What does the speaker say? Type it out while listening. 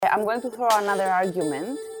I'm going to throw another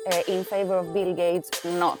argument in favor of Bill Gates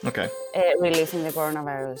not releasing the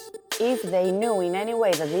coronavirus. If they knew in any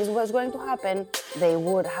way that this was going to happen, they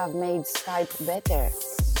would have made Skype better.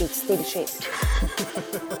 It's still shit.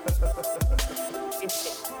 It's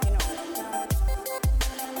shit, you know.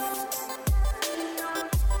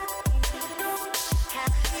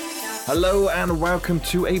 Hello and welcome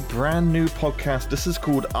to a brand new podcast. This is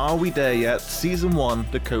called Are We There Yet? Season 1,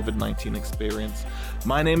 The COVID-19 Experience.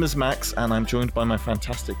 My name is Max and I'm joined by my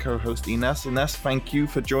fantastic co-host Ines. Ines, thank you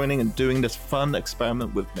for joining and doing this fun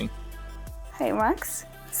experiment with me. Hey Max,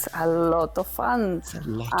 it's a lot of fun.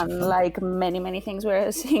 Unlike many things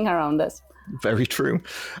we're seeing around us. Very true.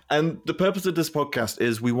 And the purpose of this podcast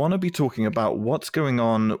is we want to be talking about what's going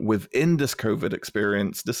on within this COVID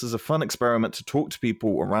experience. This is a fun experiment to talk to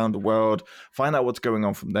people around the world, find out what's going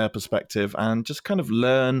on from their perspective, and just kind of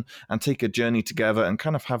learn and take a journey together and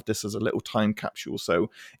kind of have this as a little time capsule. So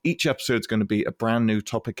each episode is going to be a brand new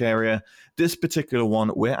topic area. This particular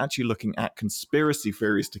one, we're actually looking at conspiracy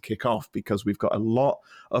theories to kick off because we've got a lot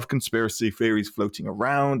of conspiracy theories floating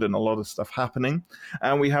around and a lot of stuff happening.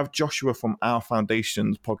 And we have Joshua from Our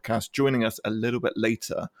Foundations podcast joining us a little bit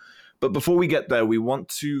later. But before we get there, we want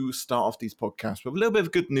to start off these podcasts with a little bit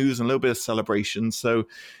of good news and a little bit of celebration. So,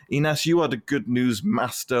 Ines, you are the good news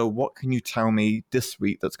master. What can you tell me this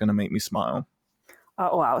week that's going to make me smile?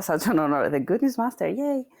 Oh, wow, such an honor. The good news master,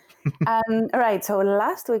 yay. Right, so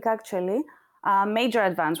last week, actually, a major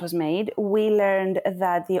advance was made. We learned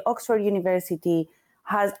that the Oxford University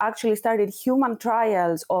has actually started human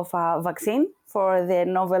trials of a vaccine for the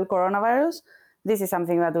novel coronavirus. This is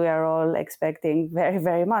something that we are all expecting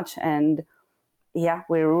very much. And yeah,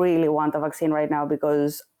 we really want a vaccine right now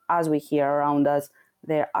because as we hear around us,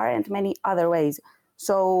 there aren't many other ways.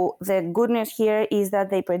 So the good news here is that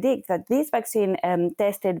they predict that this vaccine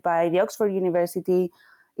tested by the Oxford University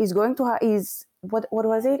is going to what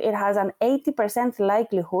was it? It has an 80%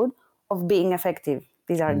 likelihood of being effective.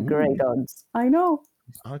 These are great odds. I know.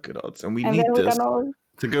 Are good odds. And we need this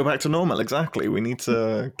to go back to normal. Exactly. We need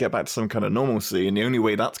to get back to some kind of normalcy. And the only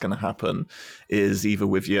way that's going to happen is either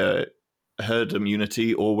with your herd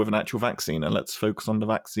immunity or with an actual vaccine. And let's focus on the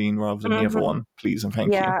vaccine rather than the other one, please and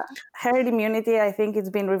thank you. Yeah, herd immunity, I think it's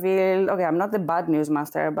been revealed. Okay, I'm not the bad news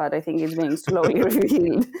master, but I think it's being slowly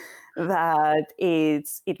revealed that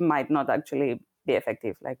it might not actually be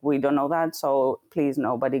effective. Like, we don't know that. So please,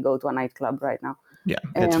 nobody go to a nightclub right now. Yeah,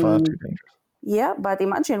 it's far too dangerous. Yeah, but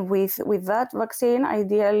imagine with that vaccine,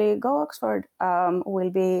 ideally, go Oxford.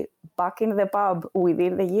 We'll be back in the pub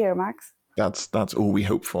within the year, Max. That's all we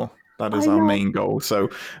hope for. That is our main goal.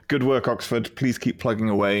 So good work, Oxford. Please keep plugging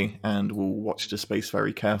away and we'll watch the space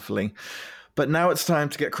very carefully. But now it's time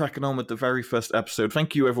to get cracking on with the very first episode.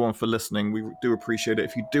 Thank you, everyone, for listening. We do appreciate it.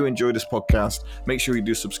 If you do enjoy this podcast, make sure you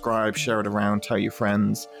do subscribe, share it around, tell your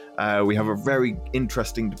friends. We have a very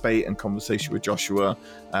interesting debate and conversation with Joshua.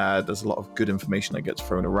 There's a lot of good information that gets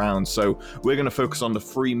thrown around. So we're going to focus on the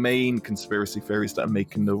three main conspiracy theories that are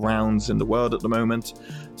making the rounds in the world at the moment.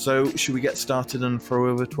 So should we get started and throw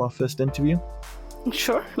over to our first interview?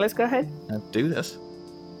 Sure, let's go ahead. Let's do this.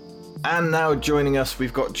 And now joining us,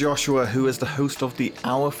 we've got Joshua, who is the host of the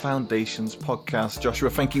Our Foundations podcast. Joshua,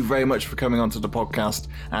 thank you very much for coming onto the podcast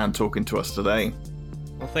and talking to us today.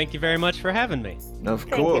 Well, thank you very much for having me. Of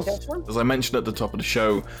course. As I mentioned at the top of the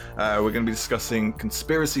show, we're going to be discussing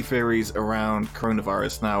conspiracy theories around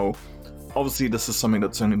coronavirus. Now, obviously, this is something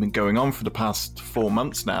that's only been going on for the past 4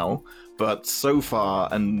 months now, but so far,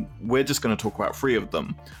 and we're just going to talk about 3 of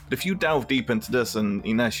them. But if you delve deep into this, and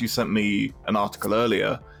Ines, you sent me an article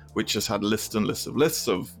earlier, which just had lists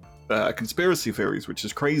of conspiracy theories, which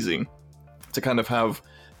is crazy to kind of have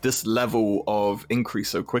this level of increase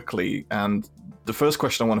so quickly. And the first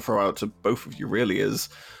question I want to throw out to both of you really is,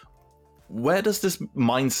 where does this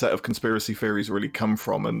mindset of conspiracy theories really come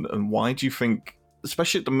from? And why do you think,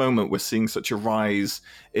 especially at the moment, we're seeing such a rise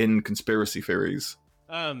in conspiracy theories?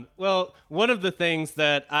 Well, one of the things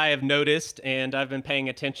that I have noticed and I've been paying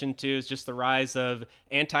attention to is just the rise of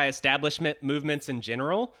anti-establishment movements in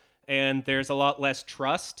general. And there's a lot less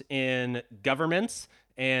trust in governments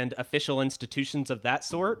and official institutions of that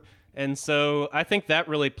sort. And so I think that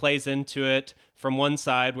really plays into it from one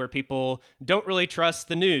side, where people don't really trust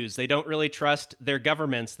the news. They don't really trust their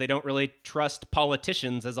governments. They don't really trust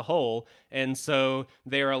politicians as a whole. And so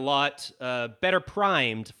they're a lot better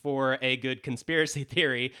primed for a good conspiracy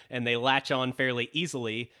theory, and they latch on fairly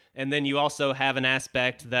easily. And then you also have an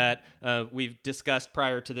aspect that we've discussed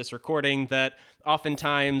prior to this recording, that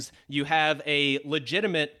oftentimes you have a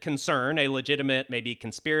legitimate concern, a legitimate maybe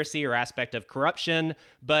conspiracy or aspect of corruption.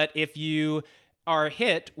 But if you are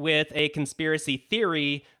hit with a conspiracy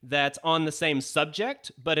theory that's on the same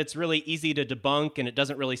subject, but it's really easy to debunk and it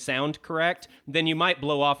doesn't really sound correct, then you might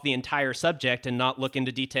blow off the entire subject and not look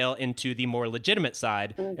into detail into the more legitimate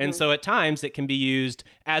side. And so at times it can be used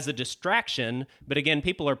as a distraction. But again,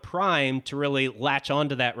 people are primed to really latch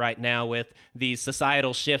onto that right now with these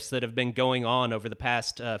societal shifts that have been going on over the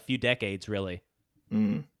past few decades, really.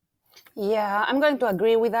 Mm. Yeah, I'm going to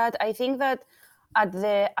agree with that. I think that at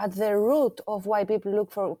the root of why people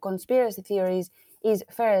look for conspiracy theories is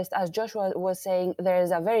first, as Joshua was saying, there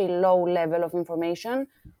is a very low level of information.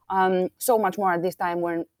 So much more at this time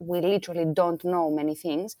when we literally don't know many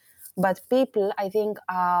things. But people, I think,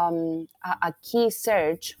 a key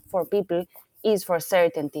search for people is for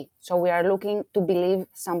certainty. So we are looking to believe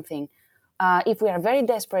something. If we are very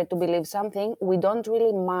desperate to believe something, we don't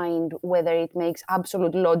really mind whether it makes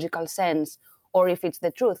absolute logical sense or if it's the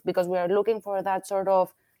truth, because we are looking for that sort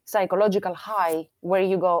of psychological high where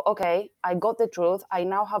you go, okay, I got the truth. I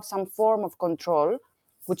now have some form of control,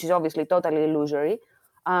 which is obviously totally illusory.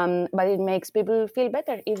 But it makes people feel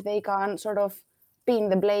better if they can sort of pin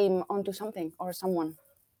the blame onto something or someone.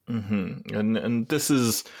 Mm-hmm. And this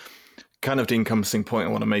is kind of the encompassing point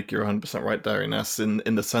I want to make. You're 100% right there, Ines,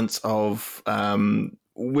 in the sense of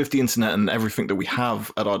with the internet and everything that we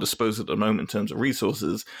have at our disposal at the moment in terms of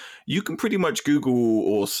resources, you can pretty much Google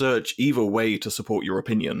or search either way to support your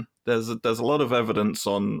opinion. There's a lot of evidence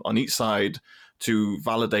on each side to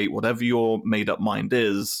validate whatever your made up mind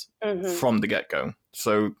is from the get-go.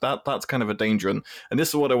 So that's kind of a danger. And this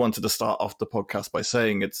is what I wanted to start off the podcast by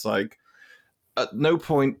saying. It's like, at no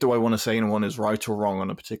point do I want to say anyone is right or wrong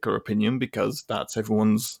on a particular opinion, because that's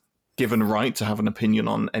everyone's given right to have an opinion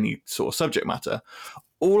on any sort of subject matter.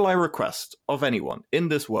 All I request of anyone in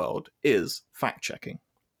this world is fact-checking.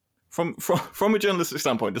 From a journalistic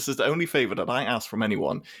standpoint, this is the only favor that I ask from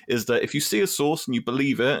anyone, is that if you see a source and you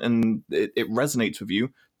believe it and it resonates with you,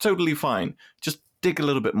 totally fine. Just dig a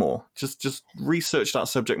little bit more. Just research that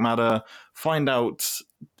subject matter, find out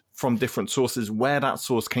from different sources where that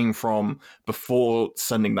source came from before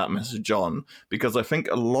sending that message on. Because I think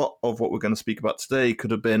a lot of what we're going to speak about today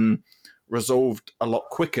could have been resolved a lot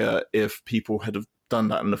quicker if people had have done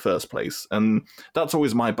that in the first place. And that's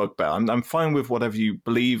always my bugbear. I'm fine with whatever you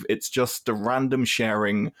believe. It's just the random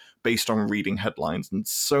sharing based on reading headlines. And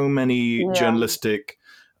so many journalistic,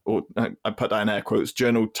 or I put that in air quotes,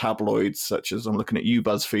 journal tabloids, such as I'm looking at you,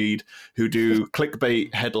 BuzzFeed, who do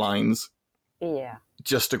clickbait headlines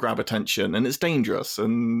just to grab attention. And it's dangerous.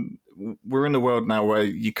 And we're in a world now where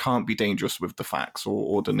you can't be dangerous with the facts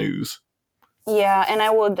or the news. Yeah, and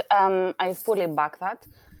I fully back that.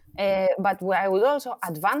 But I would also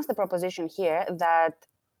advance the proposition here that,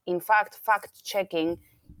 in fact, fact-checking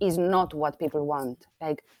is not what people want.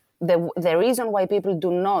 Like, the reason why people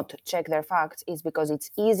do not check their facts is because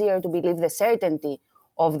it's easier to believe the certainty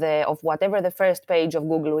of whatever the first page of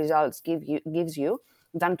Google results gives you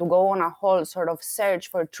than to go on a whole sort of search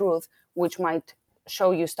for truth, which might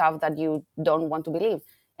show you stuff that you don't want to believe.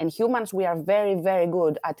 And humans, we are very, very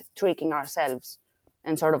good at tricking ourselves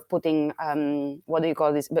and sort of putting,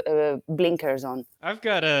 blinkers on. I've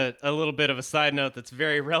got a little bit of a side note that's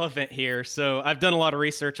very relevant here. So I've done a lot of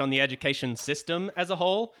research on the education system as a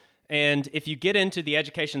whole. And if you get into the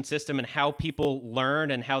education system and how people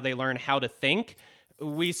learn and how they learn how to think,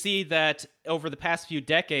 we see that over the past few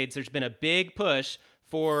decades, there's been a big push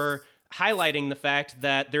for highlighting the fact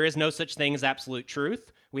that there is no such thing as absolute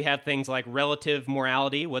truth. We have things like relative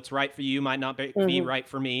morality. What's right for you might not be right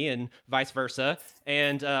for me, and vice versa.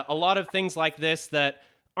 And a lot of things like this that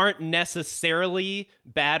aren't necessarily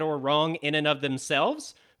bad or wrong in and of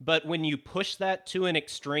themselves. But when you push that to an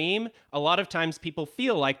extreme, a lot of times people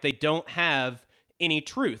feel like they don't have any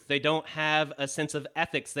truth. They don't have a sense of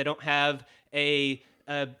ethics. They don't have a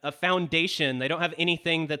foundation. They don't have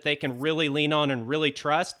anything that they can really lean on and really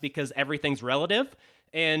trust, because everything's relative.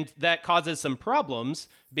 And that causes some problems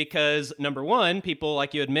because, number one, people,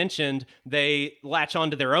 like you had mentioned, they latch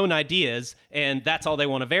onto their own ideas and that's all they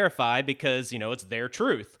want to verify because, it's their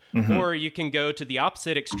truth. Or you can go to the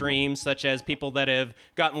opposite extreme, such as people that have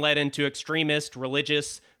gotten led into extremist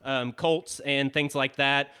religious cults and things like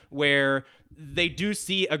that, where they do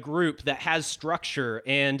see a group that has structure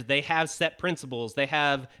and they have set principles, they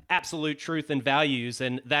have absolute truth and values,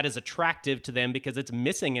 and that is attractive to them because it's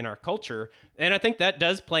missing in our culture. And I think that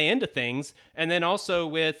does play into things. And then also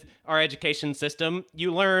with our education system,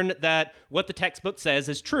 you learn that what the textbook says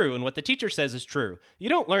is true and what the teacher says is true. You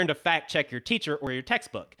don't learn to fact check your teacher or your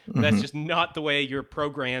textbook. That's just not the way you're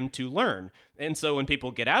programmed to learn. And so when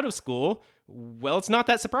people get out of school, well, it's not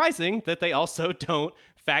that surprising that they also don't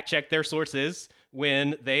fact check their sources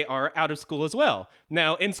when they are out of school as well.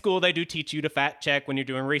 Now, in school, they do teach you to fact check when you're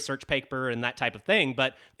doing a research paper and that type of thing.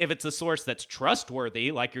 But if it's a source that's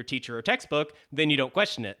trustworthy, like your teacher or textbook, then you don't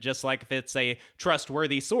question it. Just like if it's a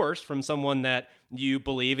trustworthy source from someone that you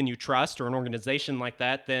believe and you trust, or an organization like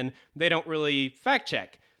that, then they don't really fact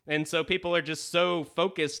check. And so people are just so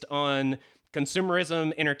focused on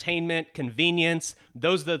consumerism, entertainment, convenience.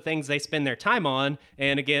 Those are the things they spend their time on.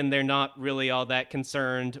 And again, they're not really all that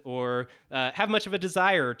concerned or have much of a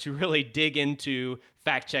desire to really dig into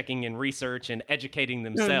fact checking and research and educating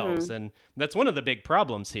themselves. And that's one of the big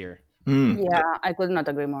problems here. Yeah, I could not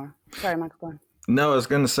agree more. Sorry, Michael, go on. No, I was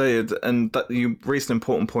going to say it, and that you raised an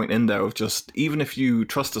important point in there of just, even if you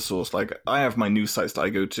trust a source, like I have my news sites that I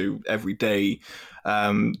go to every day,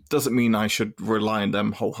 doesn't mean I should rely on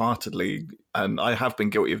them wholeheartedly. And I have been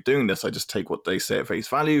guilty of doing this. I just take what they say at face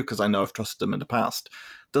value because I know I've trusted them in the past.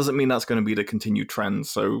 Doesn't mean that's going to be the continued trend.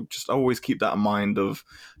 So just always keep that in mind of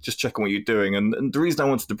just checking what you're doing. And the reason I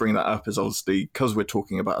wanted to bring that up is obviously because we're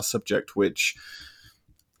talking about a subject which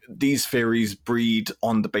these theories breed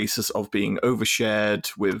on the basis of being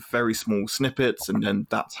overshared with very small snippets, and then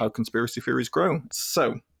that's how conspiracy theories grow.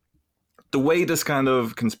 So the way this kind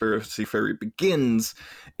of conspiracy theory begins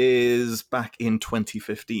is back in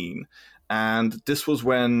 2015. And this was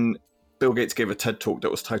when Bill Gates gave a TED talk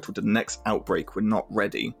that was titled "The Next Outbreak, We're Not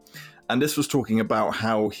Ready." And this was talking about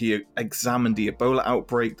how he examined the Ebola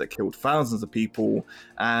outbreak that killed thousands of people.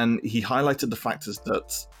 And he highlighted the factors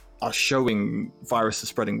that are showing viruses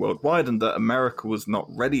spreading worldwide and that America was not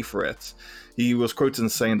ready for it. He was quoted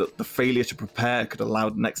as saying that the failure to prepare could allow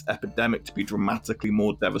the next epidemic to be dramatically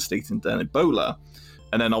more devastating than Ebola.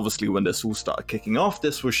 And then obviously when this all started kicking off,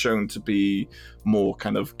 this was shown to be more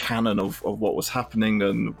kind of canon of what was happening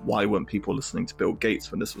and why weren't people listening to Bill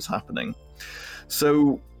Gates when this was happening.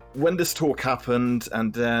 So when this talk happened,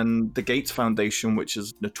 and then the Gates Foundation, which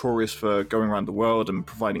is notorious for going around the world and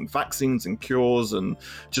providing vaccines and cures and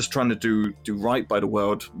just trying to do right by the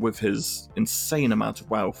world with his insane amount of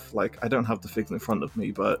wealth. Like, I don't have the figure in front of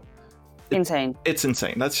me, but insane. It's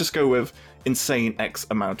insane. Let's just go with insane X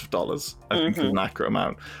amount of dollars. I think is an accurate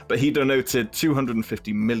amount. But he donated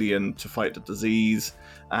 $250 million to fight the disease.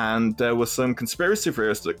 And there were some conspiracy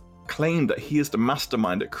theorists that claimed that he is the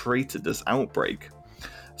mastermind that created this outbreak.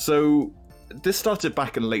 So this started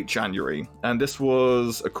back in late January, and this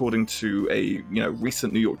was according to a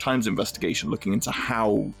recent New York Times investigation looking into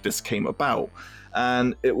how this came about.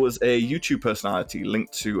 And it was a YouTube personality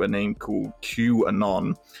linked to a name called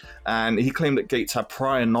QAnon, and he claimed that Gates had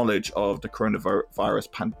prior knowledge of the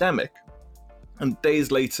coronavirus pandemic. And days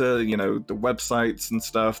later, the websites and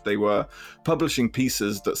stuff, they were publishing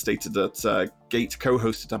pieces that stated that Gates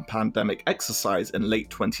co-hosted a pandemic exercise in late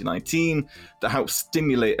 2019 that helped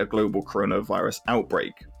stimulate a global coronavirus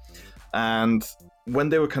outbreak. And when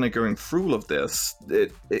they were kind of going through all of this,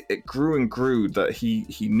 it grew and grew that he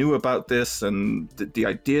knew about this and the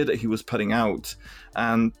idea that he was putting out.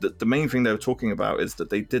 And the main thing they were talking about is that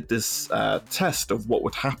they did this test of what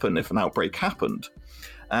would happen if an outbreak happened.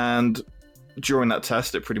 And during that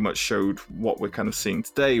test, it pretty much showed what we're kind of seeing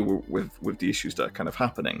today with the issues that are kind of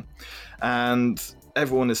happening. And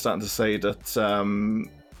everyone is starting to say that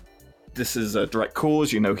this is a direct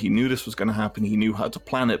cause. He knew this was going to happen. He knew how to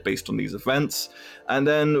plan it based on these events. And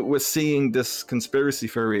then we're seeing this conspiracy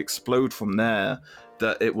theory explode from there,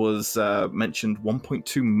 that it was mentioned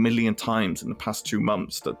 1.2 million times in the past 2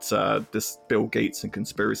 months that this Bill Gates and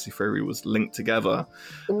conspiracy theory was linked together.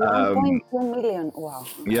 1.2 million, wow.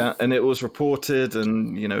 Yeah, and it was reported,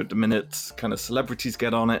 and the minute kind of celebrities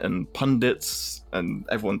get on it and pundits, and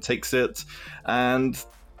everyone takes it. And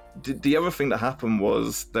the other thing that happened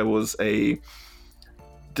was there was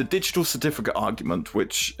the digital certificate argument,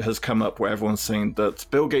 which has come up where everyone's saying that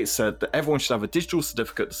Bill Gates said that everyone should have a digital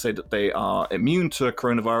certificate to say that they are immune to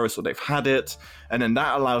coronavirus or they've had it. And then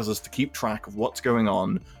that allows us to keep track of what's going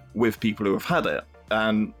on with people who have had it.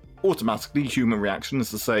 And automatically, human reaction is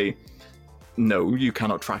to say, no, you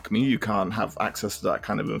cannot track me. You can't have access to that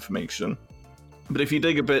kind of information. But if you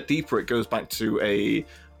dig a bit deeper, it goes back to a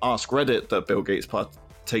Ask Reddit that Bill Gates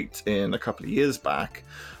partaked in a couple of years back,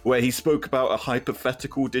 where he spoke about a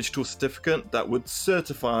hypothetical digital certificate that would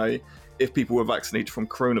certify if people were vaccinated from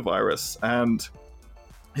coronavirus. And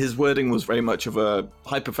his wording was very much of a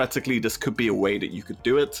hypothetically, this could be a way that you could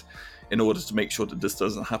do it in order to make sure that this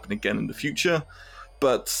doesn't happen again in the future.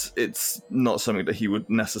 But it's not something that he would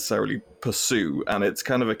necessarily pursue. And it's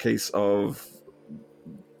kind of a case of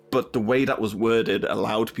but the way that was worded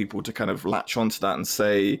allowed people to kind of latch onto that and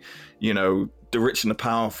say, you know, the rich and the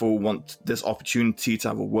powerful want this opportunity to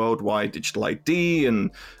have a worldwide digital ID,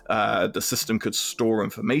 and the system could store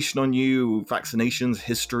information on you, vaccinations,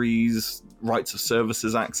 histories, rights of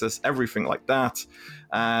services access, everything like that.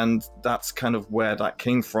 And that's kind of where that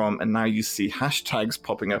came from. And now you see hashtags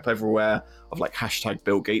popping up everywhere of like hashtag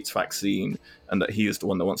Bill Gates vaccine, and that he is the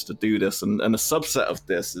one that wants to do this. And a subset of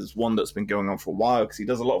this is one that's been going on for a while, because he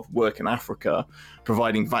does a lot of work in Africa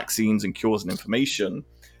providing vaccines and cures and information.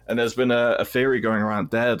 And there's been a theory going around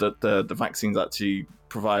there that the vaccines actually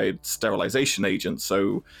provide sterilization agents.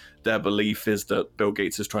 So their belief is that Bill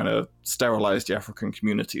Gates is trying to sterilize the African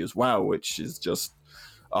community as well, which is just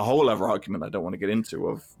a whole other argument I don't want to get into,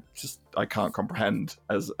 of just I can't comprehend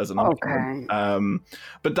as an argument.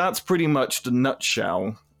 But that's pretty much the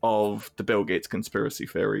nutshell of the Bill Gates conspiracy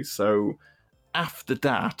theory. So after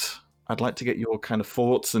that, I'd like to get your kind of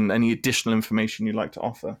thoughts and any additional information you'd like to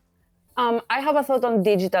offer. I have a thought on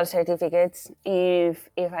digital certificates, if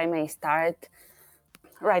I may start.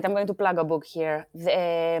 Right, I'm going to plug a book here.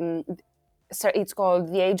 It's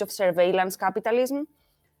called The Age of Surveillance Capitalism,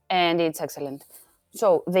 and it's excellent.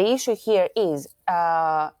 So the issue here is,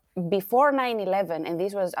 before 9/11, and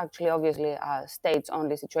this was actually obviously a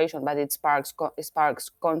states-only situation, but it sparks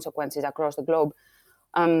consequences across the globe.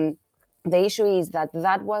 The issue is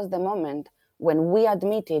that was the moment when we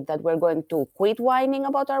admitted that we're going to quit whining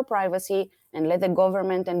about our privacy and let the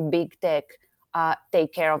government and big tech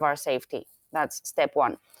take care of our safety. That's step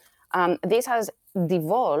one. This has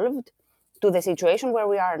devolved to the situation where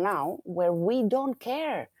we are now, where we don't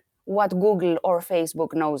care what Google or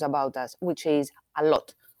Facebook knows about us, which is a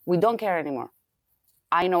lot. We don't care anymore.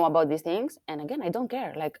 I know about these things, and again, I don't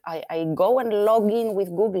care. Like I go and log in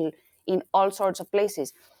with Google in all sorts of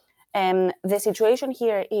places. And the situation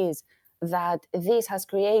here is that this has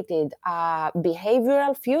created a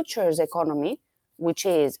behavioral futures economy, which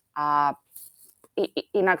is,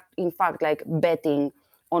 in fact, like betting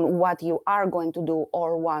on what you are going to do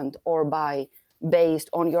or want or buy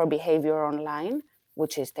based on your behavior online,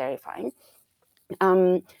 which is terrifying.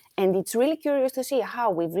 And it's really curious to see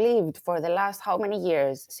how we've lived for the last how many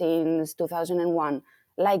years, since 2001,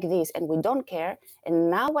 like this, and we don't care.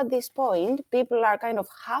 And now at this point, people are kind of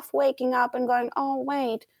half waking up and going, oh,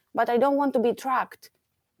 wait, but I don't want to be tracked.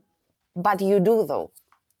 But you do, though.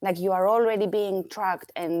 Like, you are already being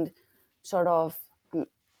tracked and sort of,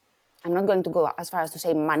 I'm not going to go as far as to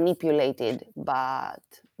say manipulated, but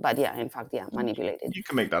yeah, in fact, yeah, manipulated. You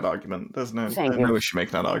can make that argument. There's no issue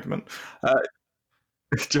making that argument.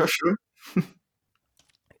 Joshua?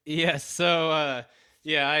 Yes, so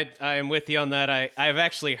yeah, I am with you on that. I've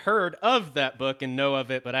actually heard of that book and know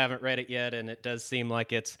of it, but I haven't read it yet, and it does seem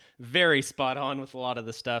like it's very spot on with a lot of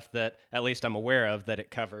the stuff that at least I'm aware of that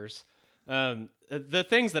it covers. The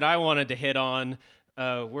things that I wanted to hit on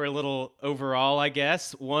were a little overall, I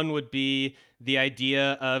guess. One would be the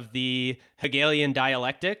idea of the Hegelian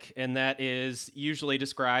dialectic, and that is usually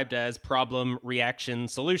described as problem, reaction,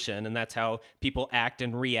 solution. And that's how people act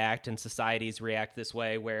and react, and societies react this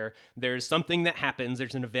way, where there's something that happens,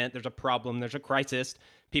 there's an event, there's a problem, there's a crisis,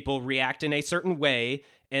 people react in a certain way,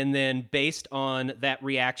 and then based on that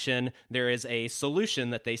reaction, there is a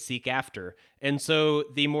solution that they seek after. And so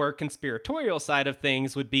the more conspiratorial side of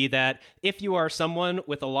things would be that if you are someone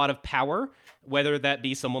with a lot of power, whether that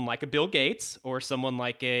be someone like a Bill Gates or someone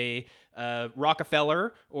like a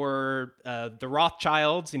Rockefeller or the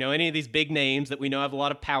Rothschilds, any of these big names that we know have a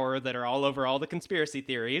lot of power that are all over all the conspiracy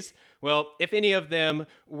theories. Well, if any of them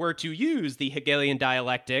were to use the Hegelian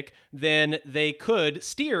dialectic, then they could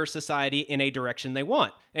steer society in a direction they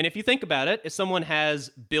want. And if you think about it, if someone has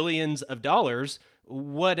billions of dollars,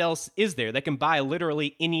 what else is there? They can buy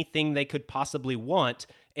literally anything they could possibly want,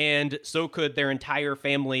 and so could their entire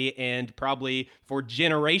family, and probably for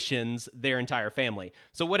generations their entire family.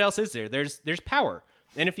 So what else is there? There's power.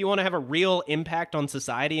 And if you want to have a real impact on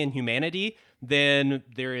society and humanity, then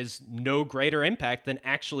there is no greater impact than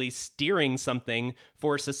actually steering something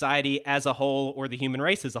for society as a whole, or the human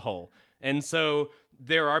race as a whole. And so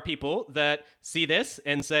there are people that see this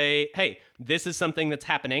and say, hey, this is something that's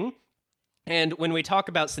happening. And when we talk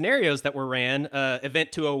about scenarios that were ran,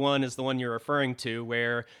 Event 201 is the one you're referring to,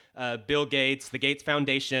 where Bill Gates, the Gates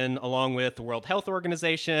Foundation, along with the World Health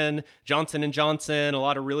Organization, Johnson & Johnson, a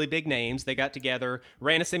lot of really big names, they got together,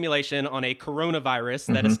 ran a simulation on a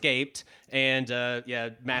coronavirus that escaped, and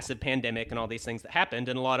massive pandemic and all these things that happened,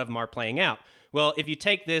 and a lot of them are playing out. Well, if you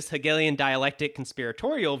take this Hegelian dialectic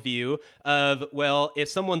conspiratorial view of, well, if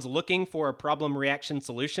someone's looking for a problem reaction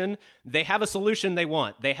solution, they have a solution they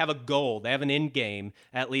want. They have a goal. They have an end game,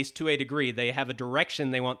 at least to a degree. They have a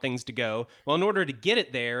direction they want things to go. Well, in order to get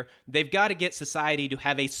it there, they've got to get society to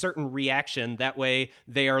have a certain reaction. That way,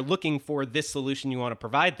 they are looking for this solution you want to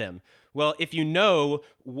provide them. Well, if you know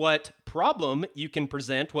what problem you can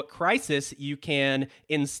present, what crisis you can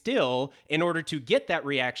instill in order to get that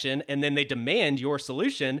reaction, and then they demand your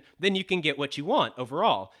solution, then you can get what you want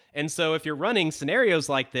overall. And so if you're running scenarios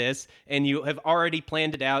like this and you have already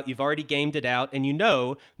planned it out, you've already gamed it out, and you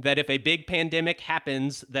know that if a big pandemic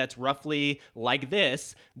happens that's roughly like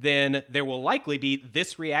this, then there will likely be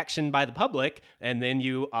this reaction by the public, and then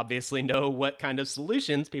you obviously know what kind of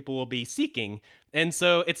solutions people will be seeking. And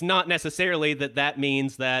so it's not necessarily that that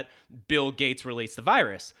means that Bill Gates released the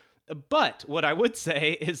virus. But what I would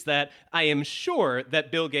say is that I am sure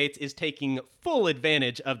that Bill Gates is taking full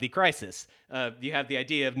advantage of the crisis. You have the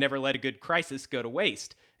idea of never let a good crisis go to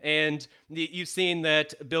waste. And you've seen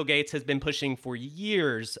that Bill Gates has been pushing for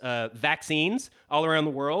years vaccines all around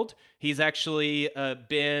the world. He's actually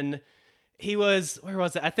where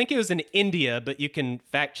was it? I think it was in India, but you can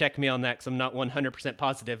fact check me on that because I'm not 100%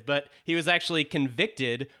 positive. But he was actually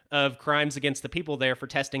convicted of crimes against the people there for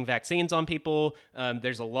testing vaccines on people.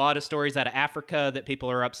 There's a lot of stories out of Africa that people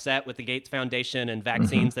are upset with the Gates Foundation and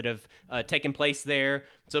vaccines that have taken place there.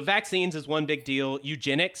 So vaccines is one big deal.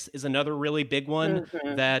 Eugenics is another really big one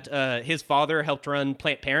that his father helped run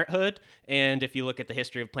Planned Parenthood. And if you look at the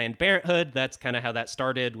history of Planned Parenthood, that's kind of how that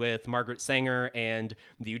started with Margaret Sanger and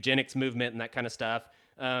the eugenics movement and that kind of stuff.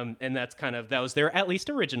 And that was their at least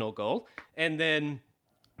original goal. And then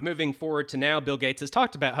moving forward to now, Bill Gates has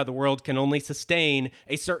talked about how the world can only sustain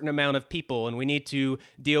a certain amount of people, and we need to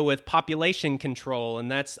deal with population control, and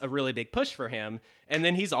that's a really big push for him. And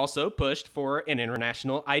then he's also pushed for an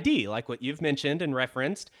international ID, like what you've mentioned and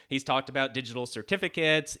referenced. He's talked about digital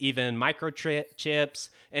certificates, even microchips,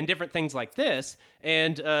 and different things like this.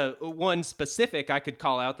 And one specific I could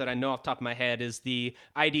call out that I know off the top of my head is the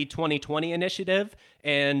ID 2020 initiative,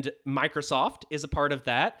 and Microsoft is a part of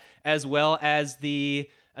that, as well as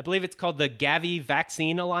I believe it's called the Gavi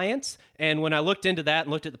Vaccine Alliance. And when I looked into that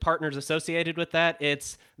and looked at the partners associated with that,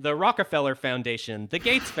 it's the Rockefeller Foundation, the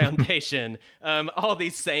Gates Foundation, all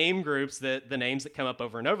these same groups, the names that come up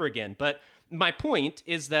over and over again. But my point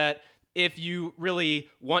is that if you really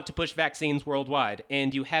want to push vaccines worldwide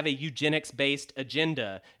and you have a eugenics-based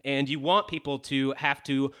agenda and you want people to have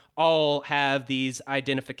to all have these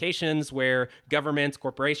identifications where governments,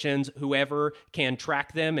 corporations, whoever can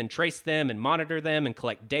track them and trace them and monitor them and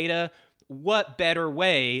collect data, what better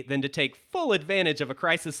way than to take full advantage of a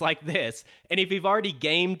crisis like this? And if you've already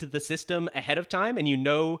gamed the system ahead of time and you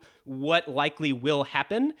know what likely will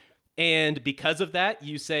happen, and because of that,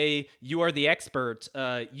 you say you are the expert.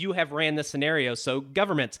 You have ran the scenario. So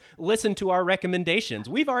governments, listen to our recommendations.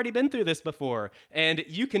 We've already been through this before, and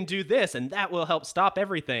you can do this, and that will help stop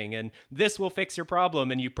everything. And this will fix your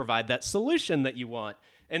problem, and you provide that solution that you want.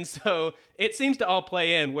 And so it seems to all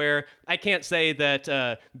play in where I can't say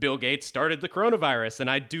that Bill Gates started the coronavirus, and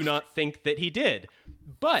I do not think that he did.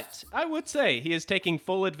 But I would say he is taking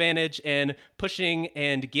full advantage and pushing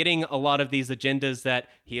and getting a lot of these agendas that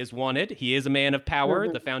he has wanted. He is a man of power.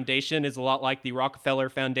 The foundation is a lot like the Rockefeller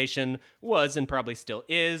Foundation was and probably still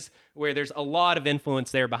is, where there's a lot of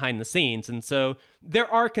influence there behind the scenes. And so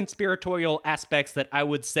there are conspiratorial aspects that I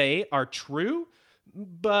would say are true,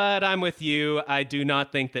 but I'm with you. I do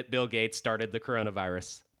not think that Bill Gates started the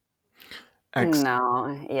coronavirus.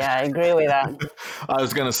 No, yeah, I agree with that. I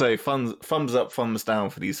was going to say thumbs up, thumbs down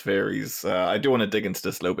for these theories. I do want to dig into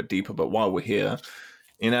this a little bit deeper, but while we're here,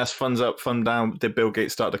 Ines, thumbs up, thumb down. Did Bill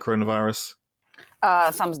Gates start the coronavirus?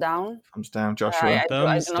 Thumbs down. Thumbs down, Joshua. I do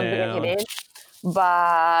not believe he did.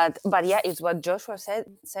 But yeah, it's what Joshua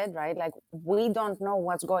said, right? Like, we don't know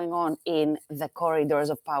what's going on in the corridors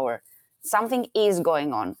of power. Something is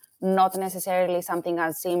going on. Not necessarily something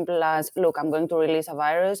as simple as, look, I'm going to release a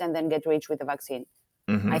virus and then get rich with a vaccine.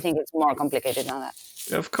 I think it's more complicated than that.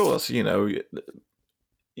 Of course, you'd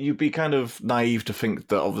be kind of naive to think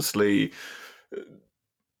that obviously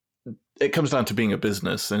it comes down to being a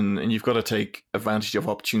business and you've got to take advantage of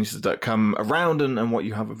opportunities that come around and what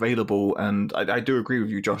you have available. And I do agree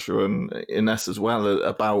with you, Joshua, and Ines as well,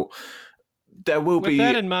 about there will be... With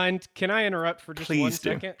that in mind, can I interrupt for just 1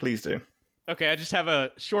 second? Please do. Okay, I just have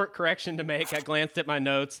a short correction to make. I glanced at my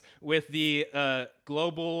notes. With the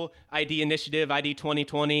Global ID Initiative, ID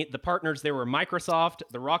 2020, the partners there were Microsoft,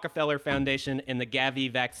 the Rockefeller Foundation, and the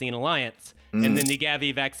Gavi Vaccine Alliance. And then the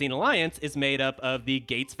Gavi Vaccine Alliance is made up of the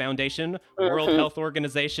Gates Foundation, World Health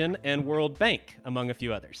Organization, and World Bank, among a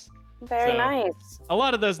few others. Very nice. A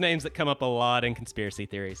lot of those names that come up a lot in conspiracy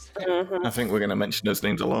theories. I think we're going to mention those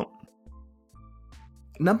names a lot.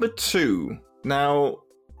 Number 2. Now,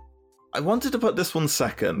 I wanted to put this one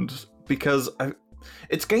second because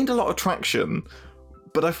it's gained a lot of traction,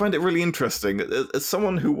 but I find it really interesting. As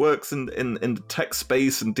someone who works in the tech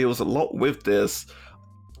space and deals a lot with this,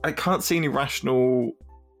 I can't see any rational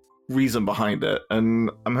reason behind it, and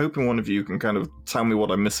I'm hoping one of you can kind of tell me what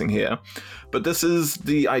I'm missing here. But this is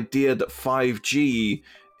the idea that 5G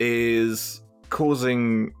is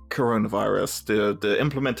causing coronavirus. The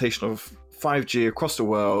implementation of 5G across the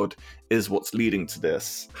world is what's leading to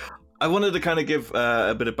this. I wanted to kind of give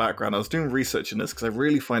a bit of background. I was doing research in this because I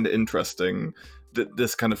really find it interesting, that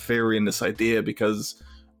this kind of theory and this idea, because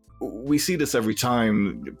we see this every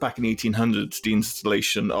time. Back in the 1800s, the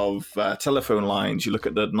installation of telephone lines. You look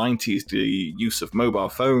at the 90s, the use of mobile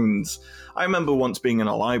phones. I remember once being in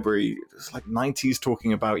a library, it's like 90s,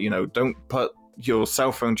 talking about, don't put your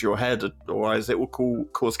cell phone to your head, otherwise it will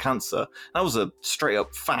cause cancer. That was a straight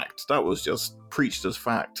up fact. That was just preached as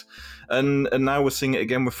fact. And now we're seeing it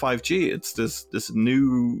again with 5G. It's this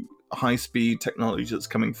new high-speed technology that's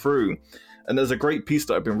coming through. And there's a great piece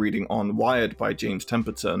that I've been reading on Wired by James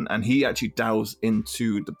Temperton, and he actually delves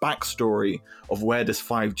into the backstory of where this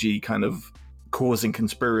 5G kind of causing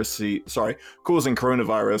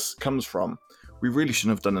coronavirus comes from. We really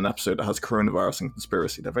shouldn't have done an episode that has coronavirus and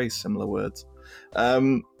conspiracy. They're very similar words.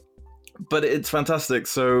 But it's fantastic.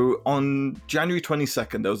 So on January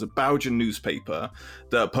 22nd, there was a Belgian newspaper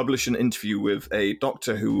that published an interview with a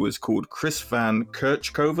doctor who was called Chris van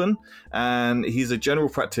Kerkhoven, and he's a general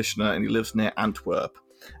practitioner and he lives near Antwerp.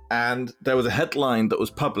 And there was a headline that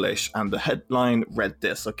was published, and the headline read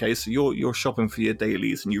this, okay? So you're shopping for your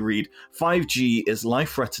dailies and you read, 5G is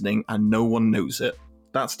life-threatening and no one knows it.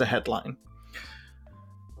 That's the headline.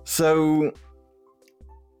 So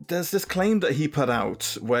there's this claim that he put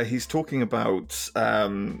out where he's talking about,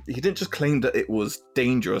 he didn't just claim that it was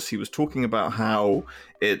dangerous, he was talking about how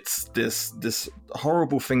it's this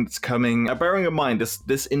horrible thing that's coming. Bearing in mind,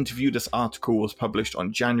 this interview, this article was published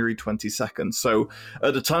on January 22nd. So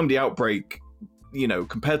at the time of the outbreak,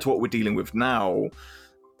 compared to what we're dealing with now,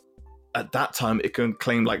 at that time, it can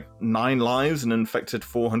claim like 9 lives and infected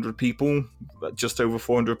 400 people, just over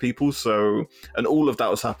 400 people. So, and all of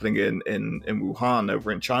that was happening in Wuhan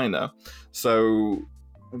over in China. So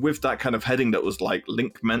with that kind of heading that was like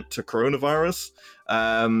link meant to coronavirus,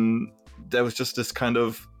 there was just this kind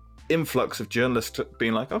of influx of journalists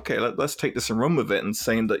being like, okay, let's take this and run with it, and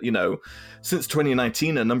saying that, since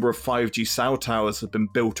 2019, a number of 5G cell towers have been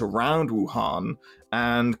built around Wuhan,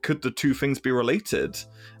 and could the two things be related?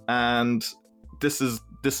 And this is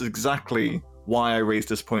exactly why I raised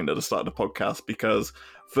this point at the start of the podcast, because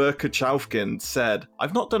Verka Chavkin said,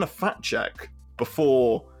 I've not done a fact check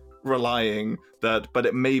before relying that, but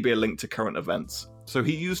it may be a link to current events. So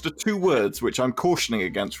he used the 2 words, which I'm cautioning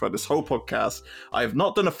against for this whole podcast. I have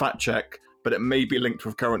not done a fact check, but it may be linked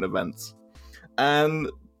with current events. And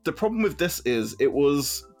the problem with this is it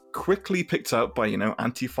was quickly picked up by,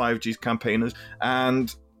 anti-5G campaigners,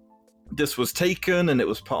 and this was taken and it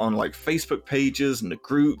was put on like Facebook pages and the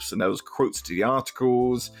groups, and there was quotes to the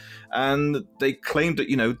articles, and they claimed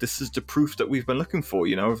that, this is the proof that we've been looking for.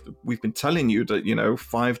 We've been telling you that,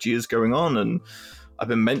 5G is going on, and I've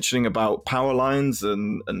been mentioning about power lines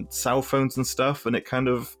and cell phones and stuff, and it kind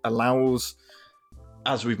of allows,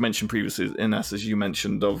 as we've mentioned previously, Ines, as you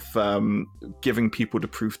mentioned, of giving people the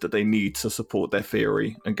proof that they need to support their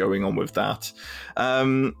theory and going on with that.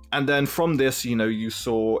 And then from this, you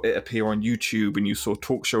saw it appear on YouTube, and you saw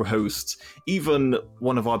talk show hosts. Even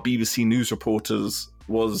one of our BBC News reporters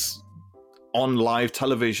was on live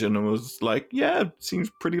television and was like, yeah, it seems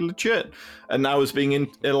pretty legit. And now is being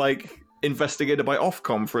investigated by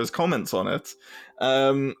Ofcom for his comments on it.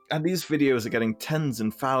 And these videos are getting tens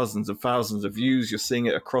and thousands of views. You're seeing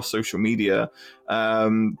it across social media,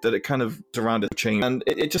 that it kind of around a chain, and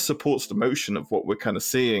it just supports the motion of what we're kind of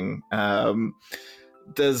seeing.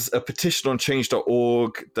 There's a petition on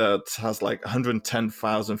change.org that has like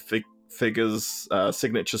 110,000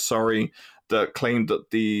 signatures, that claim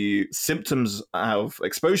that the symptoms of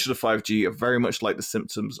exposure to 5G are very much like the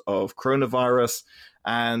symptoms of coronavirus,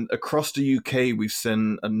 And across the UK, we've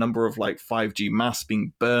seen a number of like 5G masts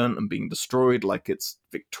being burnt and being destroyed like it's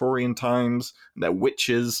Victorian times, and they're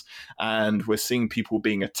witches. And we're seeing people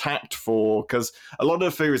being attacked because a lot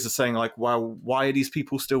of theories are saying like, well, why are these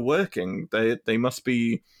people still working? They must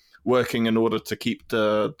be working in order to keep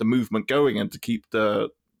the movement going and to keep the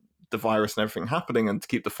virus and everything happening and to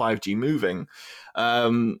keep the 5G moving.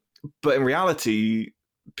 But in reality,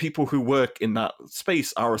 people who work in that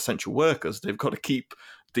space are essential workers. They've got to keep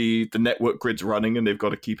the network grids running, and they've got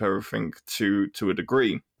to keep everything to a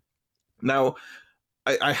degree. Now,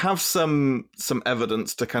 I have some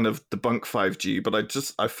evidence to kind of debunk 5G,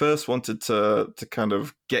 but I first wanted to kind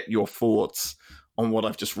of get your thoughts on what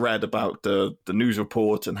I've just read about the news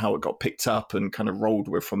report and how it got picked up and kind of rolled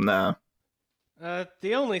with from there.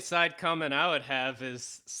 The only side comment I would have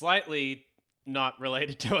is slightly not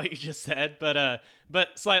related to what you just said, but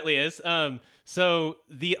slightly is. So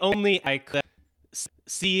the only I could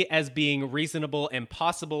see as being reasonable and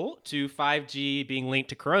possible to 5G being linked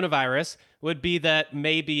to coronavirus would be that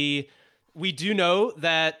maybe we do know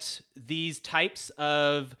that these types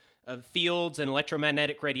of fields and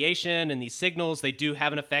electromagnetic radiation and these signals, they do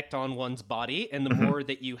have an effect on one's body. And the more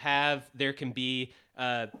that you have, there can be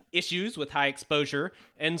issues with high exposure.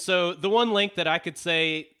 And so the one link that I could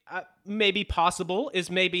say maybe possible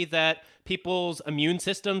is maybe that people's immune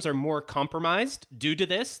systems are more compromised due to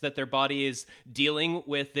this, that their body is dealing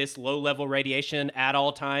with this low-level radiation at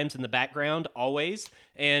all times in the background, always,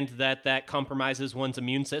 and that compromises one's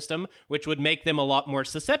immune system, which would make them a lot more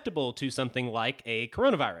susceptible to something like a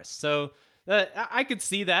coronavirus. So I could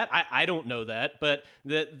see that. I don't know that, but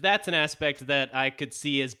that's an aspect that I could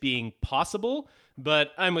see as being possible.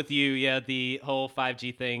 But I'm with you. Yeah, the whole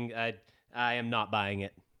 5G thing, I am not buying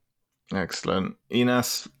it. Excellent.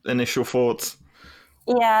 Ines, initial thoughts?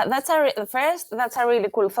 Yeah, that's a really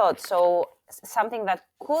cool thought. So something that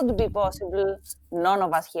could be possible, none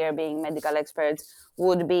of us here being medical experts,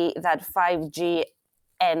 would be that 5G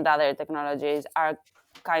and other technologies are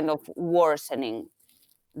kind of worsening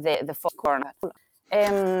the corona.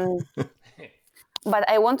 But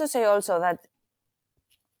I want to say also that,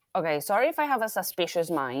 okay, sorry if I have a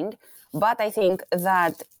suspicious mind, but I think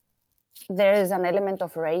that there is an element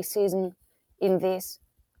of racism in this.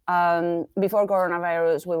 Before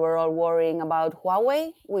coronavirus, we were all worrying about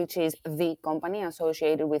Huawei, which is the company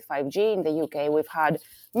associated with 5G. In the UK, we've had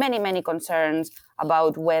many, many concerns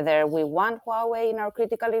about whether we want Huawei in our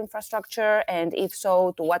critical infrastructure, and if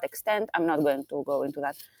so, to what extent. I'm not going to go into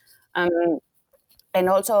that. And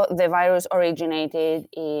also, the virus originated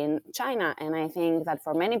in China, and I think that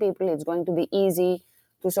for many people, it's going to be easy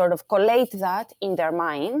to sort of collate that in their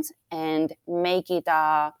minds and make it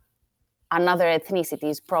another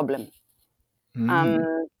ethnicity's problem. And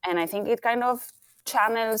I think it kind of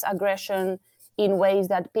channels aggression in ways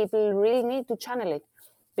that people really need to channel it.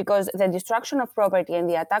 Because the destruction of property and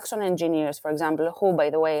the attacks on engineers, for example, who, by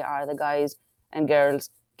the way, are the guys and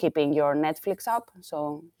girls keeping your Netflix up,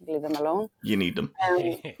 so leave them alone. You need them.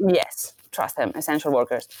 Yes, trust them, essential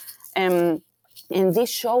workers. And this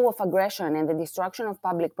show of aggression and the destruction of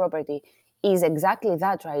public property is exactly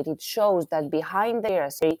that, right? It shows that behind the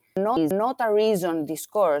conspiracy is not a reasoned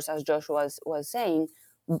discourse, as Joshua was saying,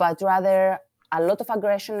 but rather a lot of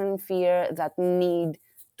aggression and fear that need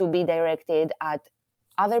to be directed at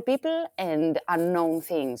other people and unknown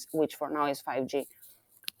things, which for now is 5G.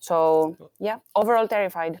 So, yeah, overall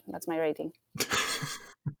terrified. That's my rating.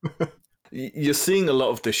 You're seeing a lot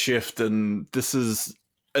of the shift, and this is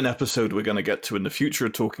an episode we're going to get to in the future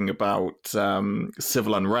talking about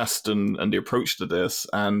civil unrest and the approach to this.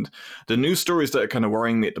 And the news stories that are kind of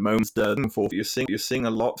worrying me at the moment, you're seeing a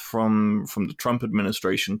lot from the Trump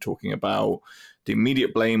administration talking about the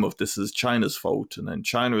immediate blame of this is China's fault, and then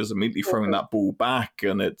China is immediately throwing that ball back,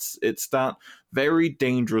 and it's that very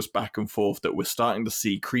dangerous back and forth that we're starting to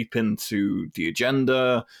see creep into the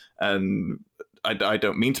agenda. And I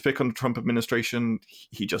don't mean to pick on the Trump administration.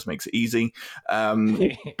 He just makes it easy.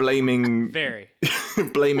 Blaming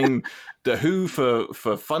blaming the WHO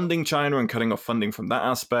for funding China and cutting off funding from that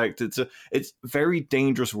aspect. It's very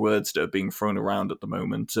dangerous words that are being thrown around at the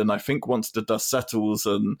moment. And I think once the dust settles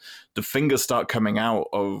and the fingers start coming out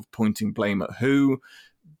of pointing blame at WHO,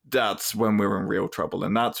 that's when we're in real trouble.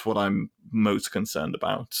 And that's what I'm most concerned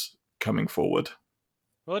about coming forward.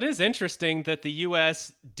 Well, it is interesting that the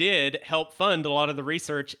U.S. did help fund a lot of the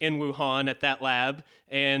research in Wuhan at that lab,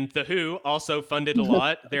 and the WHO also funded a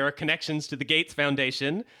lot. There are connections to the Gates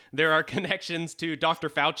Foundation. There are connections to Dr.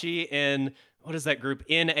 Fauci and, what is that group?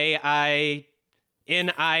 NIAID.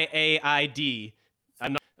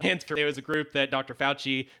 And there was a group that Dr.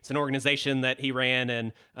 Fauci, it's an organization that he ran,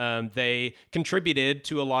 and they contributed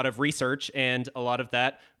to a lot of research, and a lot of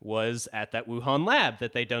that was at that Wuhan lab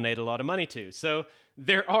that they donated a lot of money to. So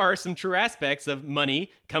there are some true aspects of money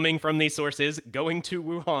coming from these sources going to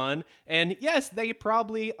Wuhan. And yes, they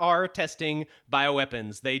probably are testing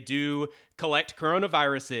bioweapons. They do collect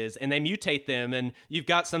coronaviruses and they mutate them. And you've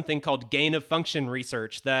got something called gain of function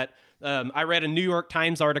research that I read a New York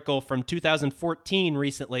Times article from 2014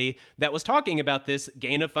 recently that was talking about this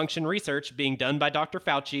gain of function research being done by Dr.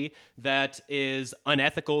 Fauci that is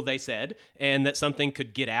unethical, they said, and that something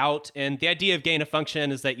could get out. And the idea of gain of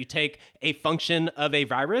function is that you take a function of a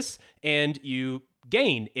virus and you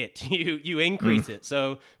gain it, you increase it.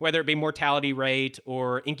 So whether it be mortality rate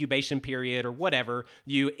or incubation period or whatever,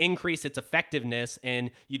 you increase its effectiveness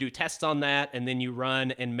and you do tests on that, and then you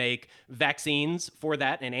run and make vaccines for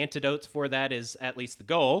that, and antidotes for that is at least the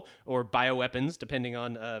goal, or bioweapons depending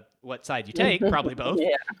on what side you take, probably both.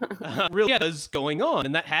 Really is going on,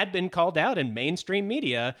 and that had been called out in mainstream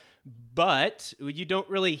media, but you don't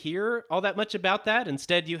really hear all that much about that.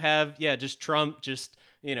 Instead you have just Trump just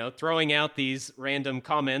throwing out these random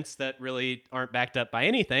comments that really aren't backed up by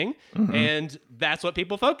anything. And that's what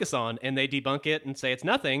people focus on, and they debunk it and say it's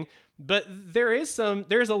nothing. But there's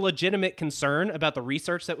a legitimate concern about the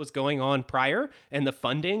research that was going on prior and the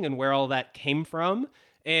funding and where all that came from.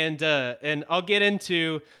 And I'll get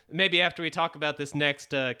into, maybe after we talk about this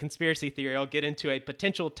next conspiracy theory, I'll get into a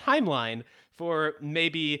potential timeline for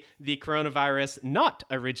maybe the coronavirus not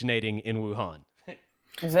originating in Wuhan.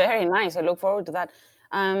 Very nice. I look forward to that.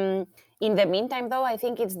 In the meantime, though, I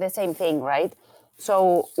think it's the same thing, right?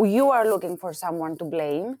 So you are looking for someone to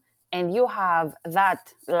blame, and you have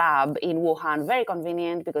that lab in Wuhan, very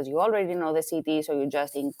convenient because you already know the city, so you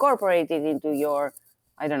just incorporate it into your,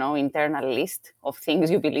 internal list of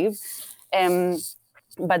things you believe.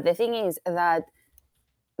 But the thing is that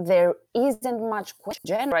there isn't much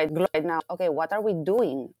question right now. Okay, what are we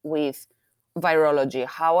doing with virology?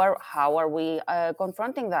 How are we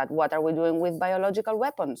confronting that? What are we doing with biological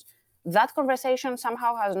weapons? That conversation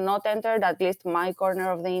somehow has not entered at least my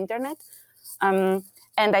corner of the internet. And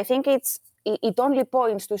I think it only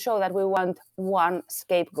points to show that we want one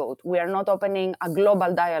scapegoat. We are not opening a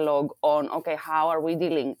global dialogue on, okay, how are we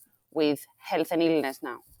dealing with health and illness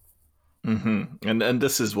now? And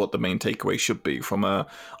this is what the main takeaway should be from a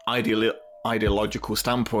ideological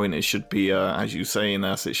standpoint. It should be, as you say,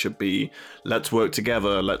 Ines, it should be, let's work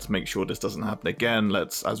together, let's make sure this doesn't happen again.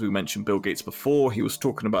 Let's, as we mentioned Bill Gates before, he was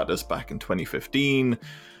talking about this back in 2015.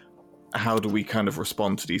 How do we kind of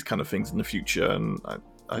respond to these kind of things in the future? And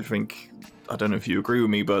I think, I don't know if you agree with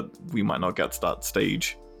me, but we might not get to that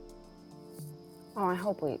stage. Oh, I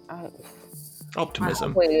hope we...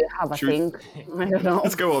 Optimism. We have a think. I don't know.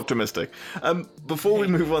 Let's go optimistic. Before we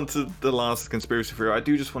move on to the last conspiracy theory, I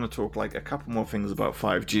do just want to talk like a couple more things about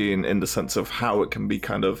 5G in the sense of how it can be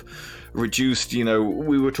kind of reduced.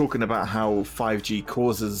 We were talking about how 5G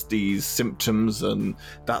causes these symptoms and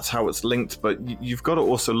that's how it's linked, but you've got to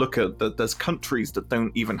also look at that there's countries that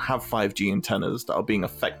don't even have 5G antennas that are being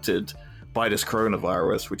affected by this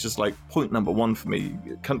coronavirus, which is like point number one for me.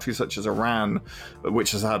 Countries such as Iran,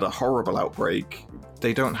 which has had a horrible outbreak,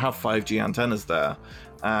 they don't have 5G antennas there,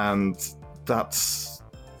 and that's,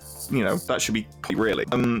 that should be really.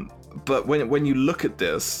 But when you look at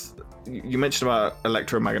this, you mentioned about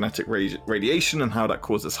electromagnetic radiation and how that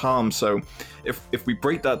causes harm. So if we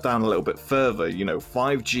break that down a little bit further,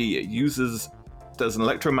 5G, it uses, there's an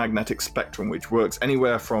electromagnetic spectrum which works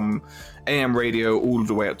anywhere from AM radio all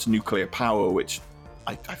the way up to nuclear power, which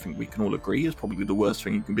I think we can all agree is probably the worst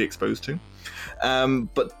thing you can be exposed to.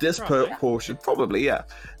 But this portion,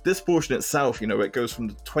 this portion itself, it goes from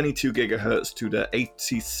the 22 gigahertz to the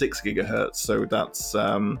 86 gigahertz. So that's,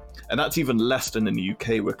 and that's even less than in the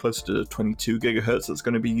UK. We're closer to the 22 gigahertz that's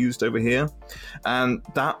going to be used over here. And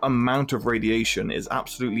that amount of radiation is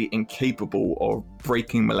absolutely incapable of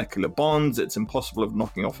breaking molecular bonds. It's impossible of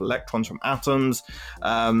knocking off electrons from atoms.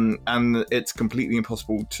 And it's completely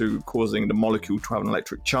impossible to causing the molecule to have an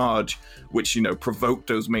electric charge, which, provoke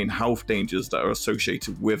those main health dangers that are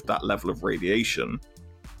associated with that level of radiation.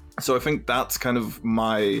 So I think that's kind of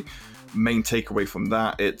my main takeaway from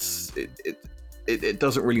that. It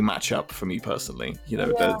doesn't really match up for me personally.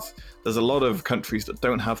 There's a lot of countries that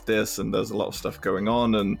don't have this, and there's a lot of stuff going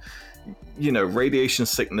on, and radiation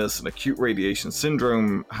sickness and acute radiation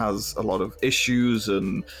syndrome has a lot of issues,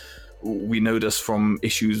 and we know this from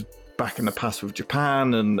issues back in the past with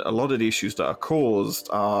Japan, and a lot of the issues that are caused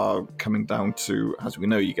are coming down to, as we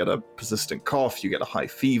know, you get a persistent cough, you get a high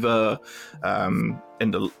fever.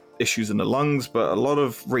 issues in the lungs, but a lot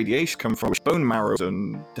of radiation comes from bone marrow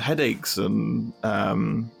and headaches and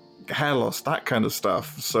hair loss, that kind of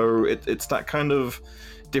stuff. So it's that kind of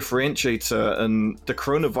differentiator. And the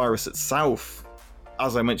coronavirus itself,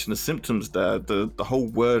 as I mentioned, the symptoms there, the whole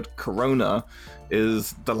word corona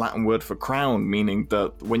is the Latin word for crown, meaning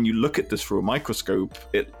that when you look at this through a microscope,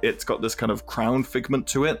 it's got this kind of crown figment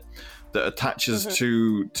to it that attaches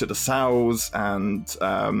to the cells, and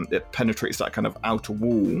it penetrates that kind of outer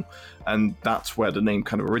wall, and that's where the name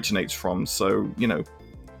kind of originates from. So,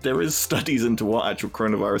 there is studies into what actual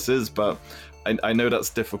coronavirus is, but I know that's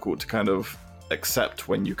difficult to kind of accept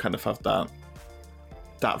when you kind of have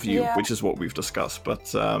that view, which is what we've discussed. But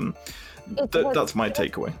that's my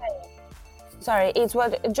takeaway. Sorry, it's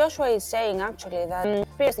what Joshua is saying, actually, that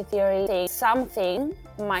conspiracy theory says something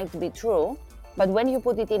might be true, but when you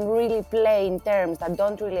put it in really plain terms that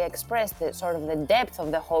don't really express the sort of the depth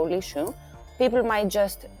of the whole issue, people might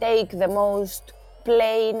just take the most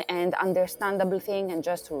plain and understandable thing and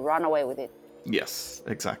just run away with it. Yes,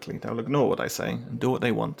 exactly. They'll ignore what I say and do what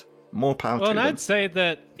they want. More power to them. Well, and I'd say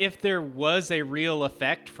that if there was a real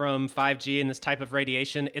effect from 5G and this type of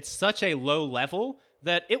radiation, it's such a low level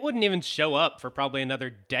that it wouldn't even show up for probably another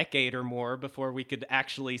decade or more before we could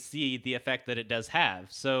actually see the effect that it does have.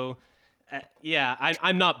 So,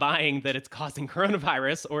 I'm not buying that it's causing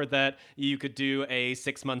coronavirus or that you could do a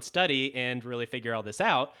 6-month study and really figure all this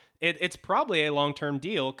out. It's probably a long-term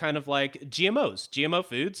deal, kind of like GMOs. GMO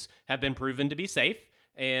foods have been proven to be safe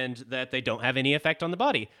and that they don't have any effect on the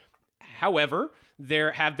body. However,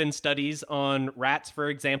 there have been studies on rats, for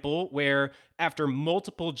example, where after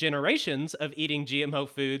multiple generations of eating GMO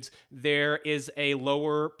foods, there is a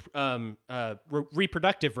lower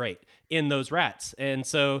reproductive rate in those rats. And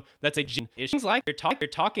so that's a gene issue. Things like they're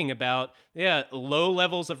talking about, low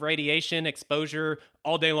levels of radiation exposure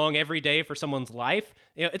all day long, every day for someone's life.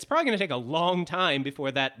 It's probably going to take a long time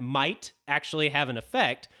before that might actually have an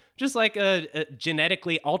effect. Just like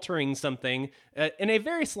genetically altering something in a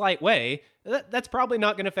very slight way, that's probably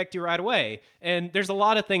not going to affect you right away. And there's a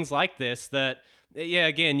lot of things like this that,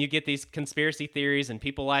 again, you get these conspiracy theories and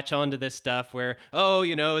people latch on to this stuff where,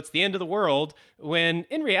 it's the end of the world, when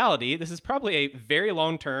in reality, this is probably a very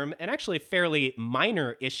long-term and actually fairly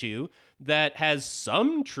minor issue that has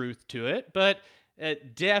some truth to it, but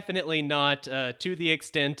definitely not to the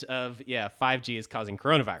extent of, 5G is causing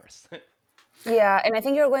coronavirus. Yeah, and I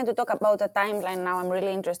think you're going to talk about a timeline now. I'm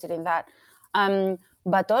really interested in that.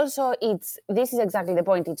 But also, this is exactly the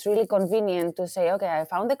point. It's really convenient to say, okay, I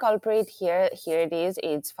found the culprit, here it is,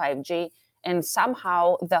 it's 5G, and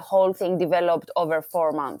somehow the whole thing developed over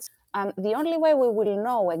 4 months. The only way we will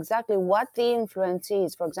know exactly what the influence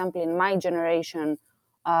is, for example, in my generation,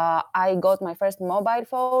 I got my first mobile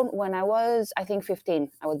phone when I was, I think,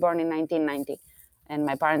 15. I was born in 1990, and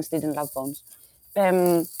my parents didn't love phones.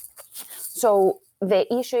 So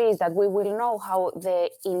the issue is that we will know how the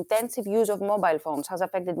intensive use of mobile phones has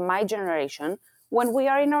affected my generation when we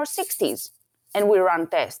are in our 60s and we run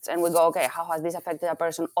tests and we go, okay, how has this affected a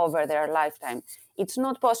person over their lifetime? It's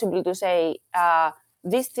not possible to say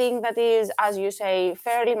this thing that is, as you say,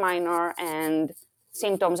 fairly minor and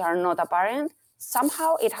symptoms are not apparent.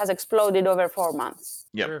 Somehow it has exploded over 4 months.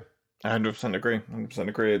 Yeah. Sure. I 100% agree. 100%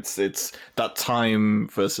 agree. It's that time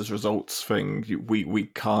versus results thing. We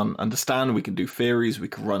can't understand. We can do theories. We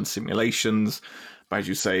can run simulations. But as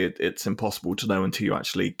you say, it's impossible to know until you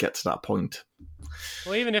actually get to that point.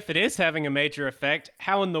 Well, even if it is having a major effect,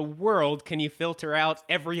 how in the world can you filter out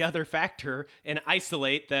every other factor and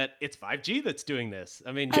isolate that it's 5G that's doing this?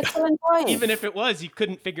 I mean, even if it was, you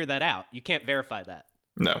couldn't figure that out. You can't verify that.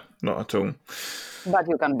 No, not at all. But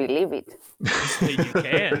you can believe it. You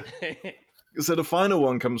can. So the final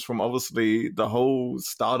one comes from obviously the whole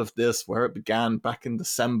start of this, where it began back in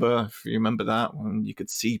December, if you remember that, when you could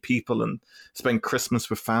see people and spend Christmas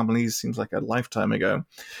with families. Seems like a lifetime ago.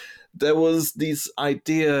 There was this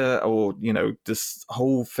idea, or, this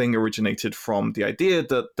whole thing originated from the idea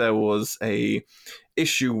that there was a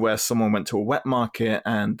issue where someone went to a wet market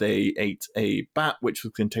and they ate a bat which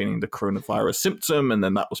was containing the coronavirus symptom, and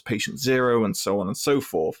then that was patient 0, and so on and so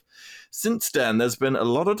forth. Since then, there's been a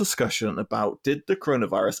lot of discussion about, did the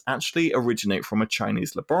coronavirus actually originate from a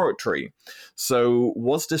Chinese laboratory? So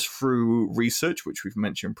was this through research, which we've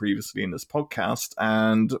mentioned previously in this podcast,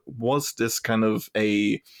 and was this kind of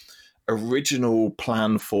a original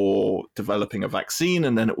plan for developing a vaccine,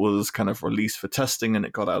 and then it was kind of released for testing and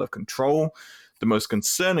it got out of control? The most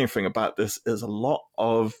concerning thing about this is a lot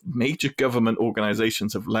of major government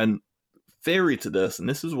organizations have lent theory to this, and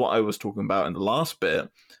this is what I was talking about in the last bit,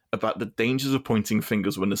 about the dangers of pointing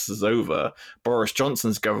fingers when this is over. Boris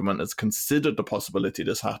Johnson's government has considered the possibility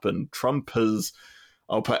this happened. Trump has,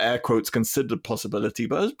 I'll put air quotes, considered possibility,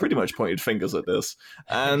 but has pretty much pointed fingers at this.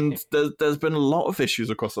 And there's been a lot of issues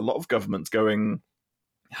across a lot of governments going,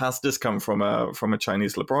 has this come from a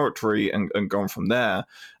Chinese laboratory and gone from there?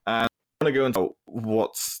 And I'm going to go into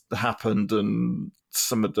what's happened and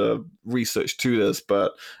some of the research to this,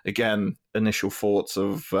 but again, initial thoughts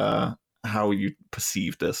of how you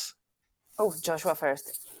perceive this. Oh, Joshua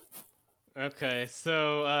first. Okay,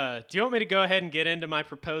 so do you want me to go ahead and get into my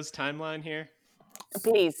proposed timeline here?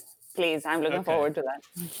 Please, I'm looking forward to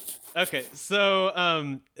that. Okay,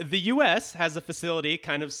 so the U.S. has a facility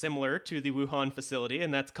kind of similar to the Wuhan facility,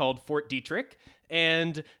 and that's called Fort Detrick.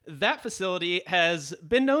 And that facility has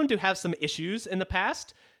been known to have some issues in the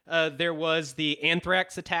past. There was the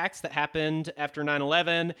anthrax attacks that happened after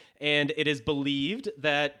 9/11, and it is believed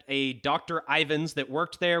that a Dr. Ivans that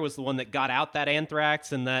worked there was the one that got out that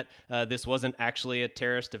anthrax, and that this wasn't actually a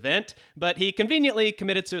terrorist event, but he conveniently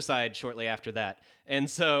committed suicide shortly after that. And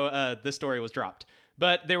so the story was dropped.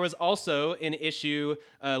 But there was also an issue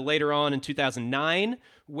later on in 2009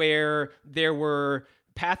 where there were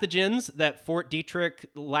pathogens that Fort Detrick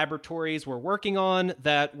laboratories were working on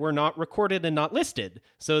that were not recorded and not listed.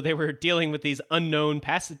 So they were dealing with these unknown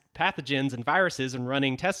pathogens and viruses and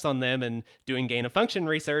running tests on them and doing gain of function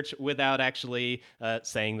research without actually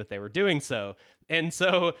saying that they were doing so. And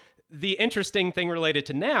so the interesting thing related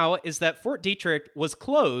to now is that Fort Detrick was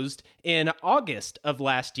closed in August of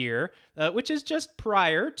last year, which is just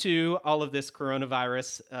prior to all of this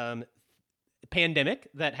coronavirus pandemic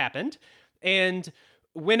that happened. And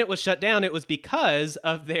when it was shut down, it was because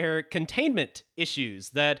of their containment issues,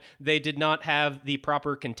 that they did not have the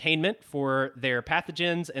proper containment for their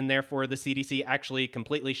pathogens, and therefore the CDC actually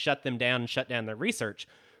completely shut them down and shut down their research.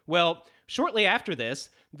 Well, shortly after this,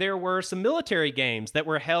 there were some military games that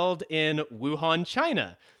were held in Wuhan,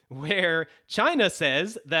 China, where China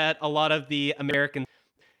says that a lot of the Americans...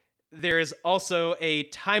 There's also a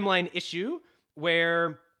timeline issue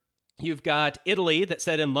where you've got Italy that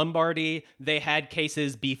said in Lombardy they had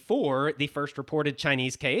cases before the first reported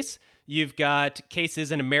Chinese case. You've got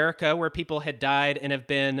cases in America where people had died and have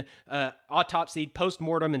been autopsied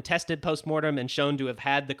post-mortem and tested post-mortem and shown to have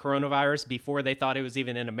had the coronavirus before they thought it was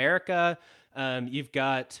even in America. You've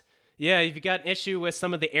got an issue with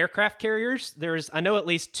some of the aircraft carriers. I know at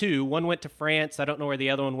least two. One went to France. I don't know where the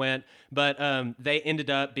other one went, but they ended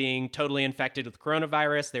up being totally infected with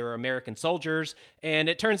coronavirus. They were American soldiers, and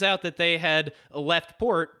it turns out that they had left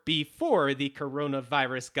port before the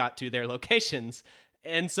coronavirus got to their locations.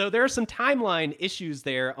 And so there are some timeline issues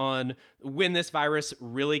there on when this virus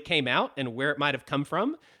really came out and where it might have come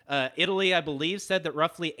from. Italy, I believe, said that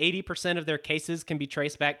roughly 80% of their cases can be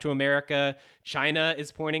traced back to America. China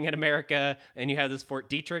is pointing at America, and you have this Fort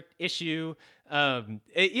Detrick issue.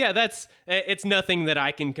 It's nothing that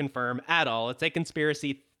I can confirm at all. It's a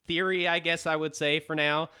conspiracy theory, I guess I would say for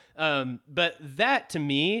now. But that, to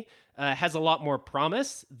me, has a lot more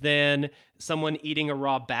promise than someone eating a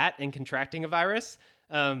raw bat and contracting a virus.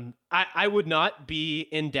 I would not be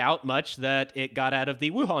in doubt much that it got out of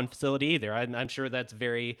the Wuhan facility either. I'm sure that's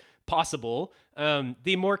very possible.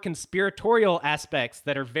 The more conspiratorial aspects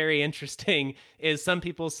that are very interesting is some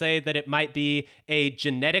people say that it might be a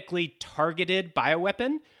genetically targeted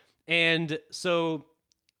bioweapon. And so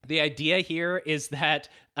the idea here is that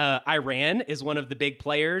Iran is one of the big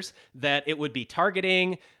players that it would be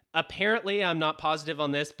targeting. Apparently, I'm not positive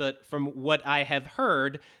on this, but from what I have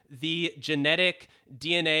heard, the genetic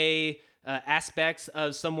DNA aspects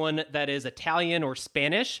of someone that is Italian or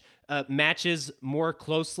Spanish matches more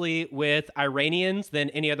closely with Iranians than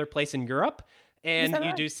any other place in Europe. And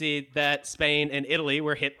you do see that Spain and Italy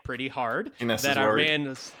were hit pretty hard. That Iran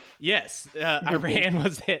was, Iran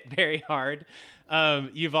was hit very hard.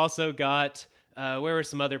 You've also got, where were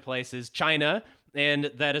some other places? China.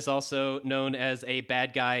 And that is also known as a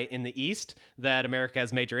bad guy in the East that America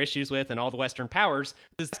has major issues with, and all the Western powers.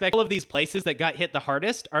 All of these places that got hit the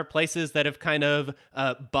hardest are places that have kind of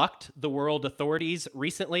bucked the world authorities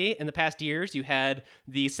recently in the past years. You had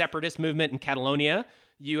the separatist movement in Catalonia.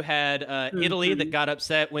 You had Italy that got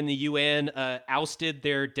upset when the UN ousted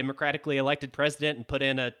their democratically elected president and put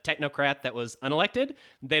in a technocrat that was unelected.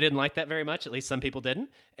 They didn't like that very much. At least some people didn't.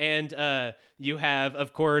 And you have,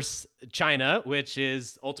 of course, China, which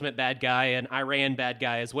is ultimate bad guy, and Iran bad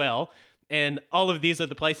guy as well. And all of these are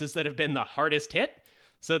the places that have been the hardest hit.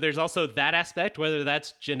 So there's also that aspect, whether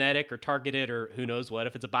that's genetic or targeted or who knows what.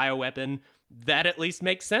 If it's a bioweapon, that at least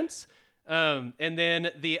makes sense. And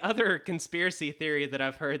then the other conspiracy theory that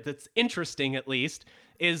I've heard that's interesting, at least,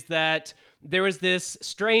 is that there was this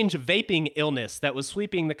strange vaping illness that was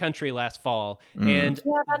sweeping the country last fall. And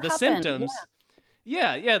Yeah, that the happened. symptoms,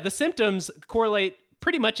 the symptoms correlate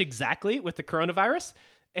pretty much exactly with the coronavirus.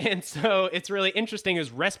 And so it's really interesting is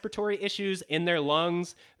respiratory issues in their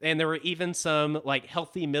lungs. And there were even some like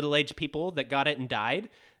healthy middle-aged people that got it and died.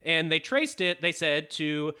 And they traced it, they said,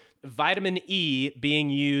 to vitamin E being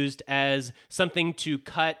used as something to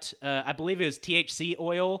cut, I believe it was THC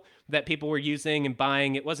oil that people were using and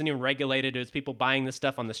buying. It wasn't even regulated. It was people buying this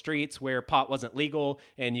stuff on the streets where pot wasn't legal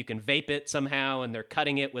and you can vape it somehow, and they're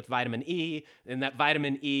cutting it with vitamin E. And that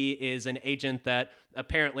vitamin E is an agent that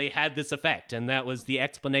apparently had this effect. And that was the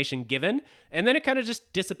explanation given. And then it kind of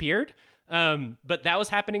just disappeared. But that was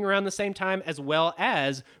happening around the same time, as well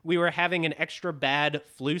as we were having an extra bad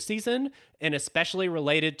flu season, and especially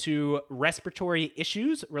related to respiratory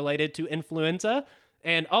issues related to influenza.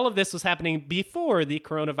 And all of this was happening before the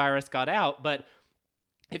coronavirus got out. But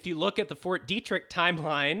if you look at the Fort Detrick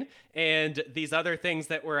timeline and these other things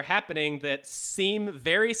that were happening that seem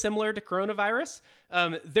very similar to coronavirus,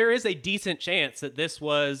 there is a decent chance that this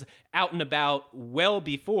was out and about well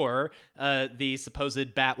before the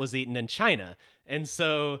supposed bat was eaten in China. And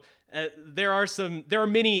so there are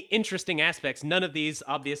many interesting aspects. None of these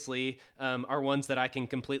obviously are ones that I can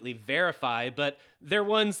completely verify, but they're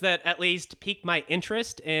ones that at least pique my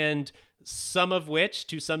interest, and some of which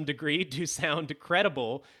to some degree do sound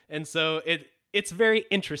credible. And so it's very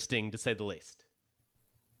interesting, to say the least.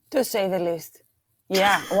 To say the least.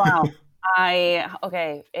 Yeah, wow. I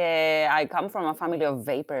come from a family of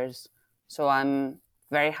vapers, so I'm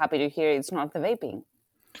very happy to hear it's not the vaping.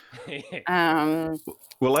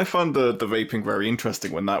 Well, I found the vaping very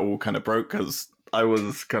interesting when that all kind of broke, because I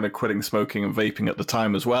was kind of quitting smoking and vaping at the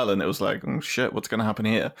time as well, and it was like, oh shit, what's going to happen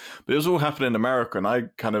here? But it was all happening in America, and I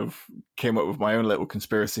kind of came up with my own little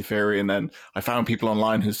conspiracy theory, and then I found people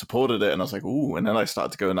online who supported it, and I was like, ooh, and then I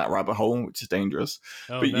started to go in that rabbit hole, which is dangerous.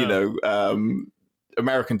 Oh, but, no. you know,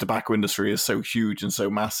 American tobacco industry is so huge and so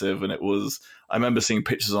massive, and I remember seeing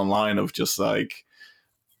pictures online of just like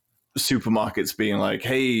supermarkets being like,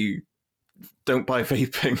 hey, don't buy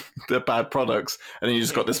vaping, they're bad products. And then you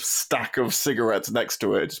just got this stack of cigarettes next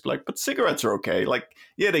to it. Just be like, but cigarettes are okay. Like,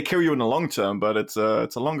 yeah, they kill you in the long term, but it's a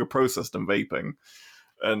longer process than vaping.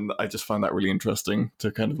 And I just find that really interesting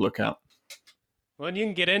to kind of look at. Well, and you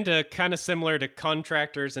can get into kind of similar to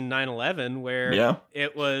contractors in 9/11, where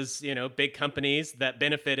it was, big companies that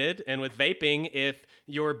benefited. And with vaping, if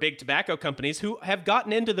your big tobacco companies who have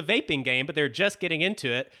gotten into the vaping game, but they're just getting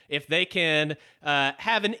into it, if they can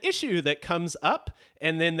have an issue that comes up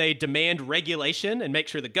and then they demand regulation and make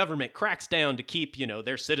sure the government cracks down to keep,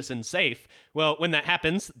 their citizens safe. Well, when that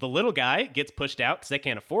happens, the little guy gets pushed out because they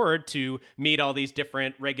can't afford to meet all these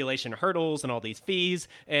different regulation hurdles and all these fees.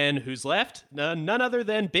 And who's left? None other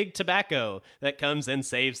than big tobacco that comes and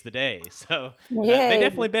saves the day. So they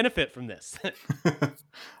definitely benefit from this.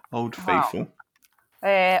 Old faithful.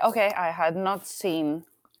 Okay, I had not seen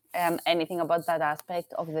anything about that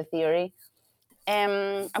aspect of the theory.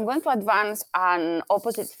 I'm going to advance an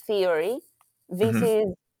opposite theory. This is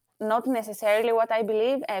not necessarily what I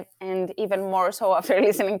believe, and even more so after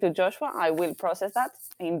listening to Joshua, I will process that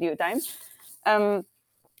in due time.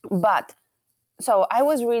 But so I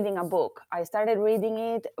was reading a book. I started reading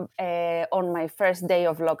it on my first day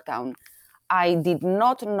of lockdown. I did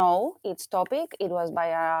not know its topic. It was by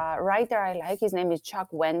a writer I like. His name is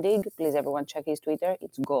Chuck Wendig. Please, everyone, check his Twitter.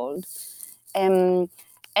 It's gold. And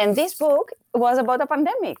this book was about a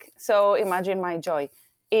pandemic. So imagine my joy.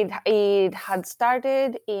 It had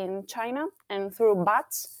started in China and through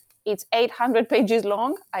bats. It's 800 pages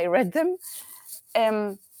long. I read them.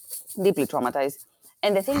 Deeply traumatized.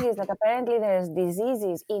 And the thing is that apparently there's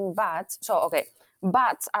diseases in bats. So, okay.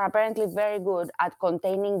 Bats are apparently very good at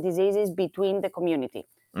containing diseases between the community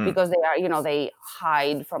because they are, they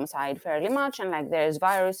hide from sight fairly much. And like there's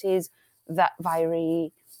viruses that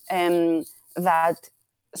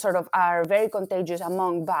sort of are very contagious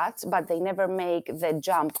among bats, but they never make the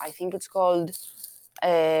jump. I think it's called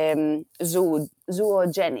zoogenic.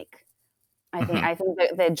 I think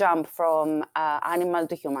the jump from animal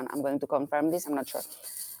to human. I'm going to confirm this. I'm not sure.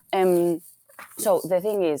 So the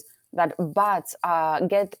thing is that bats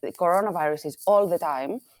get coronaviruses all the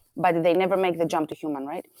time, but they never make the jump to human,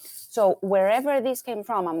 right? So wherever this came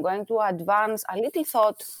from, I'm going to advance a little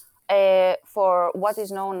thought for what is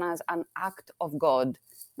known as an act of God.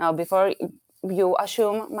 Now, before you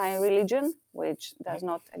assume my religion, which does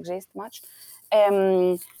not exist much,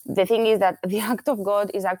 the thing is that the act of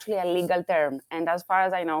God is actually a legal term. And as far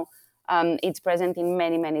as I know, It's present in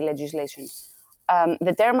many, many legislation.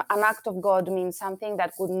 The term an act of God means something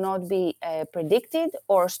that could not be predicted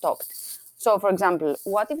or stopped. So, for example,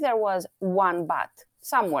 what if there was one bat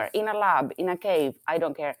somewhere in a lab, in a cave, I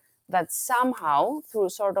don't care, that somehow, through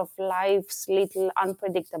sort of life's little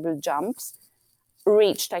unpredictable jumps,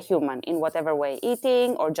 reached a human in whatever way,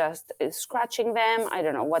 eating or just scratching them, I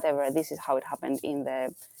don't know, whatever. This is how it happened in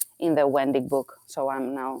the Wendig book. So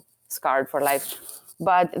I'm now scarred for life.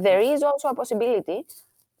 But there is also a possibility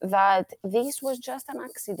that this was just an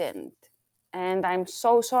accident. And I'm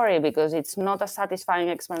so sorry because it's not a satisfying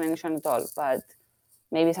explanation at all, but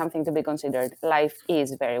maybe something to be considered. Life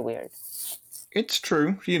is very weird. It's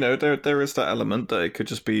true. There is that element that it could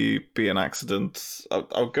just be an accident.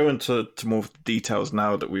 I'll go into more details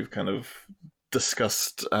now that we've kind of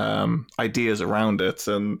discussed ideas around it.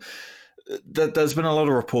 And there's been a lot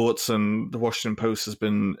of reports, and the Washington Post has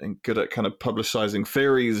been good at kind of publicizing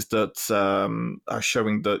theories that are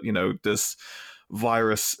showing that, this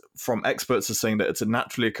virus, from experts, are saying that it's a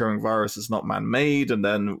naturally occurring virus, it's not man-made. And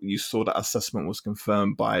then you saw that assessment was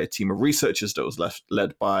confirmed by a team of researchers that was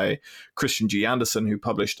led by Christian G. Anderson, who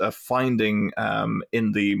published a finding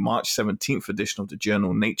in the March 17th edition of the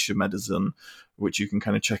journal Nature Medicine, which you can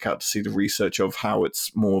kind of check out to see the research of how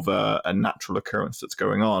it's more of a natural occurrence that's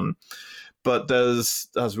going on. But there's,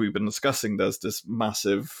 as we've been discussing, there's this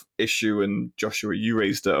massive issue, and Joshua, you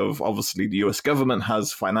raised it, of obviously the US government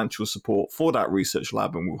has financial support for that research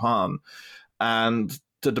lab in Wuhan. And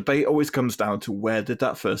the debate always comes down to, where did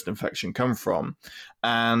that first infection come from?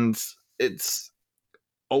 And it's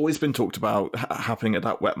always been talked about happening at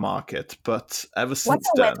that wet market. But ever since What's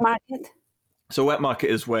a wet market? So wet market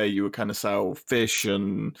is where you would kind of sell fish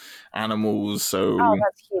and animals. So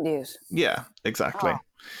that's hideous. Yeah, exactly.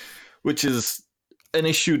 Which is an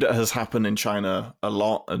issue that has happened in China a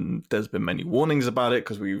lot, and there's been many warnings about it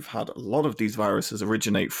because we've had a lot of these viruses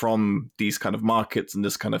originate from these kind of markets and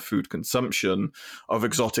this kind of food consumption of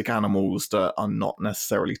exotic animals that are not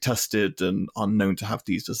necessarily tested and are known to have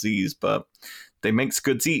these diseases, but they make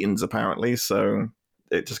goods eatings apparently, so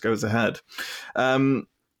it just goes ahead.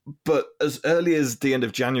 But as early as the end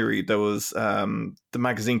of January, there was the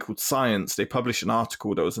magazine called Science. They published an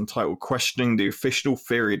article that was entitled "Questioning the Official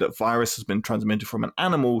Theory That Virus Has Been Transmitted from an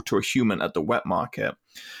Animal to a Human at the Wet Market."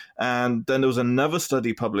 And then there was another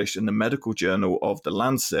study published in the medical journal of The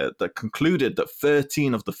Lancet that concluded that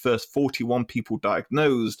 13 of the first 41 people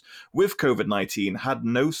diagnosed with COVID-19 had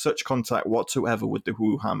no such contact whatsoever with the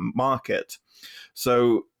Wuhan market.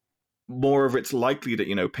 So more of it's likely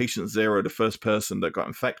that, patient zero, the first person that got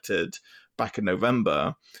infected back in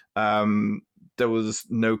November, there was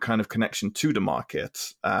no kind of connection to the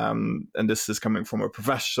market. And this is coming from a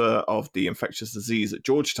professor of the infectious disease at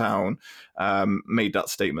Georgetown, made that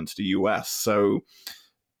statement to the US. So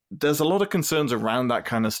there's a lot of concerns around that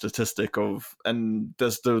kind of statistic and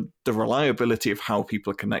there's the reliability of how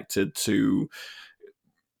people are connected to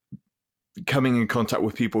coming in contact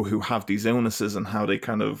with people who have these illnesses and how they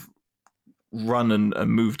kind of run and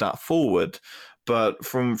move that forward. But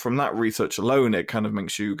from that research alone, it kind of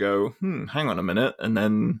makes you go, hang on a minute. And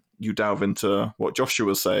then you delve into what Joshua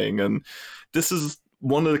was saying. And this is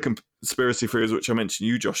one of the conspiracy theories, which I mentioned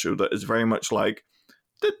you, Joshua, that is very much like,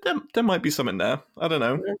 there might be something there. I don't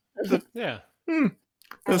know. Yeah.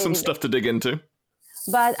 There's some stuff to dig into.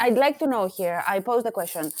 But I'd like to know here, I posed the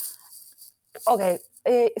question, okay,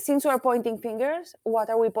 since we're pointing fingers, what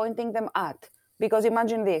are we pointing them at? Because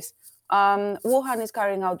imagine this. Wuhan is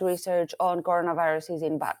carrying out research on coronaviruses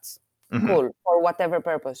in bats. Mm-hmm. Cool, for whatever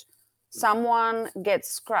purpose. Someone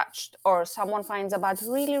gets scratched or someone finds a bat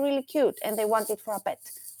really, really cute and they want it for a pet.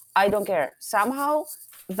 I don't care. Somehow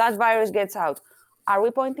that virus gets out. Are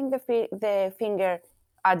we pointing the finger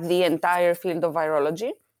at the entire field of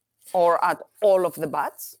virology or at all of the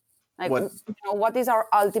bats? What is our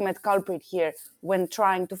ultimate culprit here when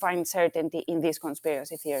trying to find certainty in this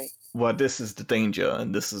conspiracy theory? Well, this is the danger,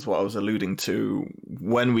 and this is what I was alluding to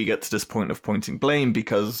when we get to this point of pointing blame,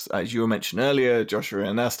 because as you mentioned earlier, Joshua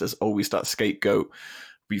and Ernest, there's always that scapegoat.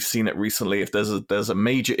 We've seen it recently. If there's a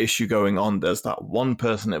major issue going on, there's that one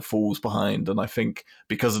person that falls behind. And I think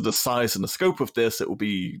because of the size and the scope of this, it will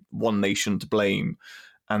be one nation to blame.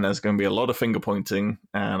 And there's going to be a lot of finger pointing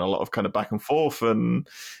and a lot of kind of back and forth. And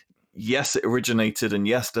yes, it originated, and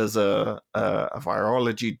yes, there's a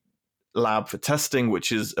virology lab for testing,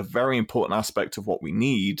 which is a very important aspect of what we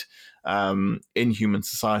need in human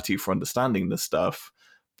society for understanding this stuff.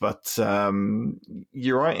 But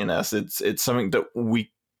you're right, Ines. It's something that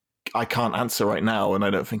we I can't answer right now, and I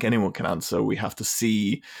don't think anyone can answer. We have to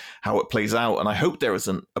see how it plays out, and I hope there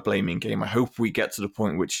isn't a blaming game. I hope we get to the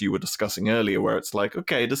point which you were discussing earlier, where it's like,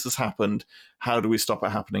 okay, this has happened. How do we stop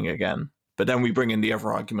it happening again? But then we bring in the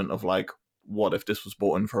other argument of like, what if this was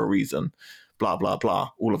brought in for a reason? Blah blah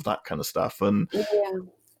blah, all of that kind of stuff, and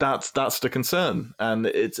that's the concern. And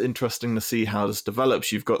it's interesting to see how this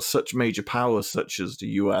develops. You've got such major powers, such as the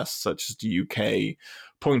US, such as the UK,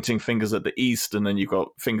 pointing fingers at the East, and then you've got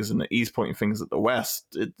fingers in the East pointing fingers at the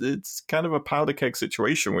West. It's kind of a powder keg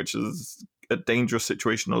situation, which is a dangerous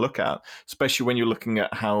situation to look at, especially when you're looking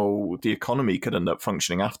at how the economy could end up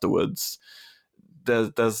functioning afterwards.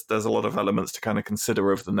 There's a lot of elements to kind of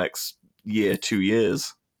consider over the next year, 2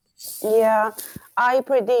 years. Yeah, I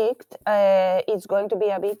predict it's going to be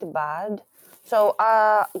a bit bad. So,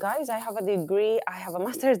 guys, I have a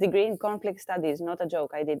master's degree in conflict studies, not a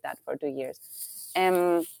joke. I did that for 2 years.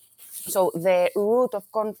 So the root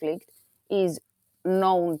of conflict is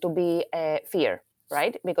known to be fear,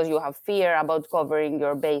 right? Because you have fear about covering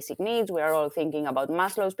your basic needs. We are all thinking about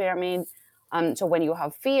Maslow's pyramid. So when you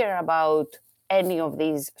have fear about any of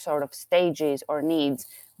these sort of stages or needs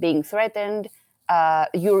being threatened,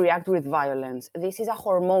 you react with violence. This is a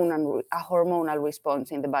hormonal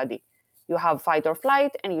response in the body. You have fight or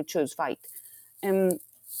flight, and you choose fight.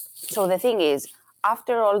 So the thing is,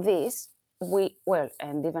 after all this,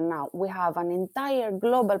 and even now, we have an entire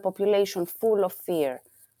global population full of fear,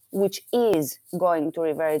 which is going to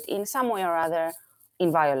revert in some way or other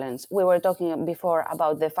in violence. We were talking before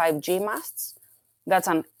about the 5G masts. That's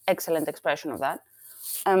an excellent expression of that.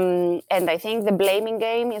 And I think the blaming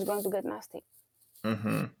game is going to get nasty.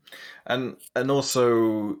 Mm-hmm. And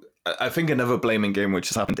also, I think another blaming game which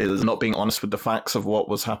has happened is not being honest with the facts of what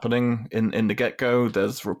was happening in the get-go.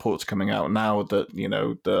 There's reports coming out now that,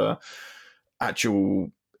 the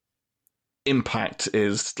actual impact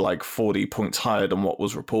is like 40 points higher than what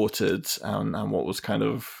was reported and what was kind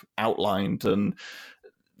of outlined. And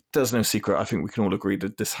there's no secret. I think we can all agree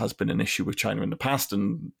that this has been an issue with China in the past,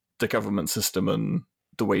 and the government system and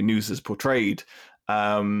the way news is portrayed.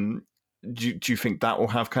 Do you think that will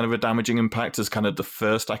have kind of a damaging impact as kind of the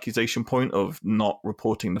first accusation point of not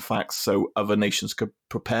reporting the facts so other nations could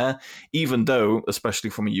prepare, even though,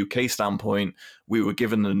 especially from a UK standpoint, we were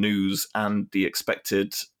given the news and the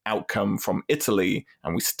expected outcome from Italy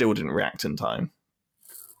and we still didn't react in time?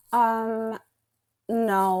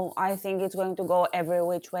 No, I think it's going to go every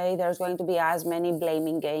which way. There's going to be as many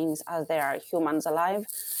blaming games as there are humans alive.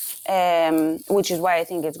 Which is why I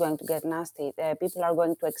think it's going to get nasty. People are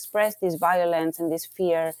going to express this violence and this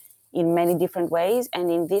fear in many different ways. And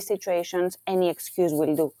in these situations, any excuse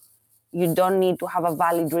will do. You don't need to have a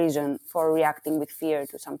valid reason for reacting with fear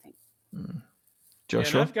to something.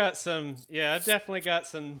 Joshua? Yeah, I've definitely got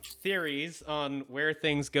some theories on where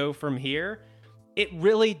things go from here. It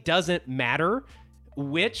really doesn't matter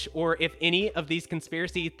which or if any of these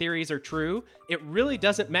conspiracy theories are true. It really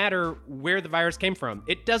doesn't matter where the virus came from.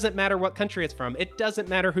 It doesn't matter what country it's from. It doesn't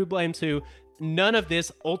matter who blames who. None of this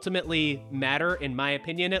ultimately matter, in my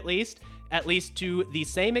opinion at least to the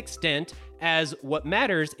same extent as what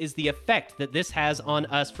matters is the effect that this has on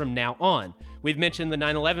us from now on. We've mentioned the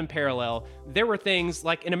 9/11 parallel. There were things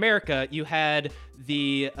like in America, you had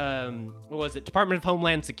the, Department of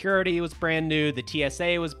Homeland Security was brand new. The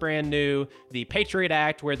TSA was brand new. The Patriot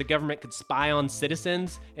Act, where the government could spy on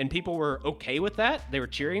citizens, and people were okay with that. They were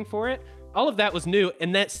cheering for it. All of that was new,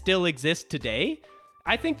 and that still exists today.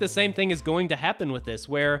 I think the same thing is going to happen with this,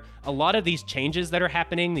 where a lot of these changes that are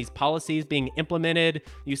happening, these policies being implemented,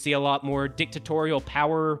 you see a lot more dictatorial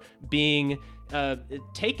power being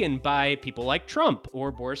taken by people like Trump or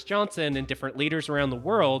Boris Johnson and different leaders around the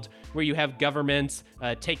world, where you have governments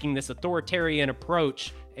taking this authoritarian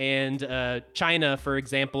approach. And China, for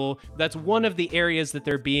example, that's one of the areas that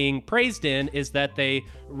they're being praised in, is that they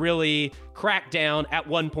really cracked down at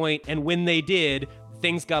one point, and when they did,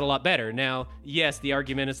 things got a lot better. Now, yes, the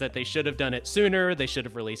argument is that they should have done it sooner, they should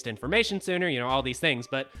have released information sooner, all these things.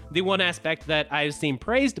 But the one aspect that I've seen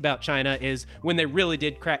praised about China is when they really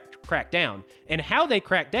did crack down. And how they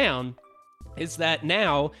crack down is that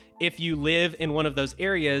now, if you live in one of those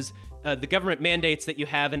areas, the government mandates that you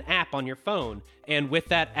have an app on your phone. And with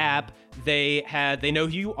that app, they know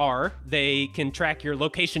who you are. They can track your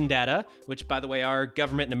location data, which, by the way, our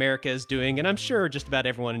government in America is doing, and I'm sure just about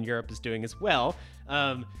everyone in Europe is doing as well.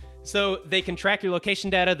 So they can track your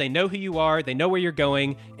location data, they know who you are, they know where you're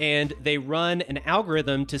going, and they run an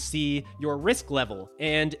algorithm to see your risk level.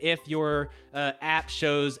 And if your app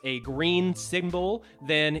shows a green symbol,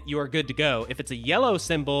 then you are good to go. If it's a yellow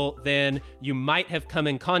symbol, then you might have come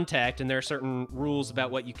in contact, and there are certain rules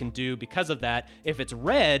about what you can do because of that. If it's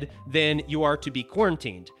red, then you are to be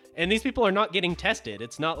quarantined. And these people are not getting tested.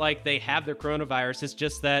 It's not like they have their coronavirus. It's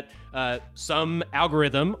just that some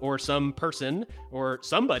algorithm or some person or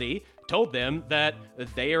somebody told them that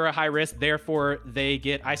they are a high risk, therefore they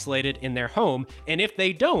get isolated in their home. And if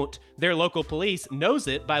they don't, their local police knows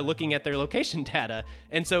it by looking at their location data.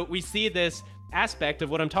 And so we see this aspect of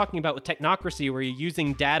what I'm talking about with technocracy, where you're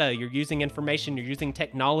using data, you're using information, you're using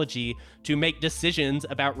technology to make decisions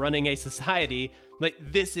about running a society. Like,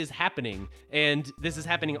 this is happening, and this is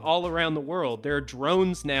happening all around the world. There are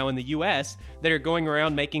drones now in the US that are going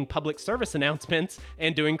around making public service announcements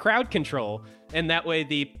and doing crowd control. And that way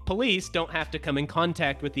the police don't have to come in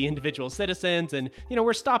contact with the individual citizens and,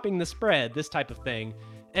 we're stopping the spread, this type of thing.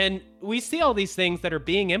 And we see all these things that are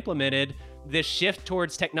being implemented, this shift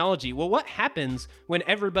towards technology. Well, what happens when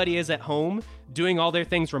everybody is at home doing all their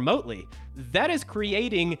things remotely? That is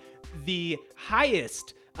creating the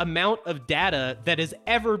highest amount of data that has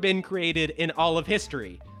ever been created in all of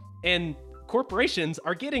history. And corporations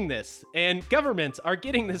are getting this, and governments are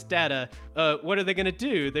getting this data. What are they going to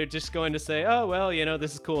do? They're just going to say, oh, well,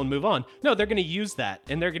 this is cool, and move on. No, they're going to use that,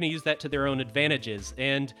 and they're going to use that to their own advantages.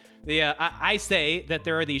 And I say that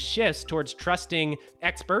there are these shifts towards trusting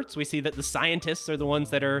experts. We see that the scientists are the ones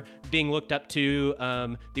that are being looked up to.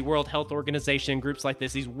 The World Health Organization, groups like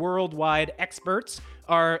this, these worldwide experts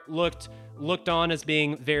are looked on as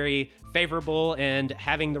being very favorable and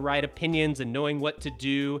having the right opinions and knowing what to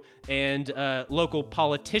do. And local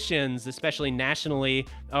politicians, especially nationally,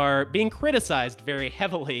 are being criticized very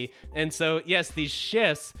heavily. And so, yes, these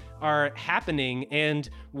shifts are happening. And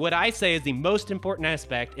what I say is the most important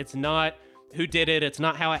aspect, it's not who did it, it's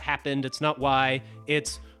not how it happened, it's not why,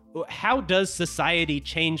 it's how does society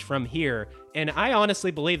change from here? And I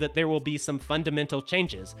honestly believe that there will be some fundamental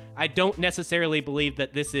changes. I don't necessarily believe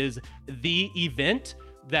that this is the event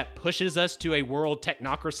that pushes us to a world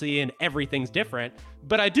technocracy and everything's different,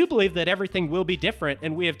 but I do believe that everything will be different,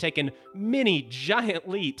 and we have taken many giant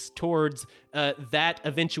leaps towards that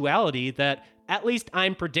eventuality that at least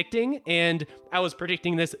I'm predicting, and I was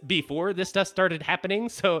predicting this before this stuff started happening,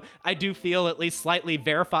 so I do feel at least slightly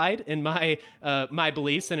verified in my my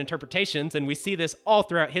beliefs and interpretations, and we see this all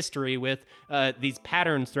throughout history with these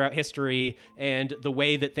patterns throughout history and the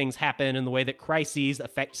way that things happen and the way that crises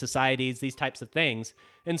affect societies, these types of things.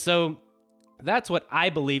 And so that's what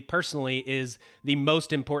I believe personally is the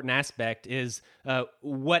most important aspect, is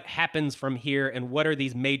what happens from here and what are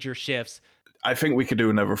these major shifts. I think we could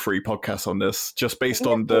do another free podcast on this, just based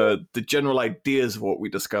on the general ideas of what we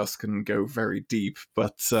discussed can go very deep.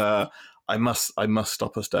 But I must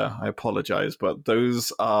stop us there. I apologize, but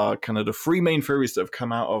those are kind of the three main theories that have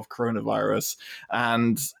come out of coronavirus,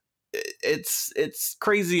 and it's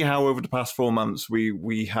crazy how over the past 4 months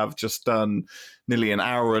we have just done nearly an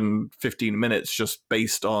hour and 15 minutes just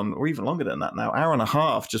based on, or even longer than that now, hour and a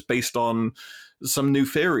half just based on some new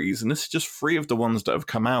theories, and this is just three of the ones that have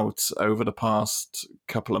come out over the past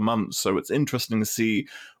couple of months. So it's interesting to see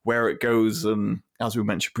where it goes, and as we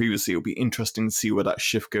mentioned previously, it'll be interesting to see where that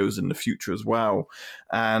shift goes in the future as well.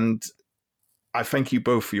 And I thank you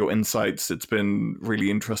both for your insights. It's been really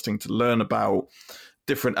interesting to learn about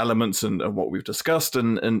different elements and what we've discussed,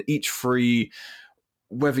 and each three,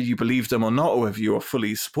 whether you believe them or not, or whether you are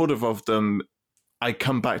fully supportive of them, I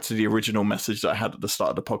come back to the original message that I had at the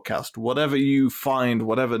start of the podcast. Whatever you find,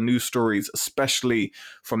 whatever news stories, especially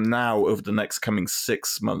from now over the next coming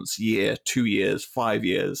 6 months, year, 2 years, 5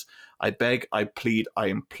 years, I beg, I plead, I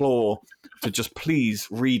implore to just please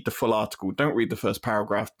read the full article. Don't read the first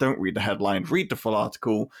paragraph. Don't read the headline. Read the full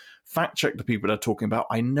article. Fact check the people that are talking about.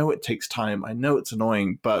 I know it takes time. I know it's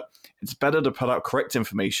annoying, but it's better to put out correct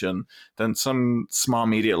information than some smart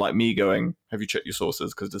media like me going, have you checked your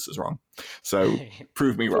sources? Because this is wrong. So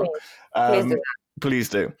prove me wrong. Please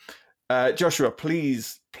do. Joshua,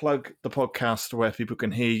 please plug the podcast where people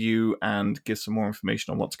can hear you and give some more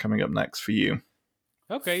information on what's coming up next for you.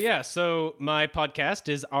 Okay, yeah. So my podcast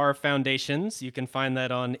is Our Foundations. You can find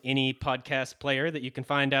that on any podcast player that you can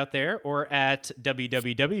find out there, or at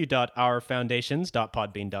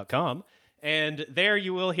www.ourfoundations.podbean.com. And there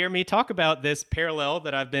you will hear me talk about this parallel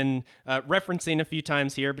that I've been referencing a few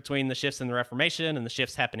times here between the shifts in the Reformation and the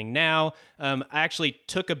shifts happening now. I actually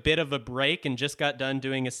took a bit of a break and just got done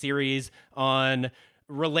doing a series on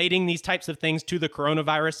relating these types of things to the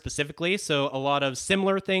coronavirus specifically. So a lot of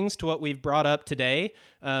similar things to what we've brought up today.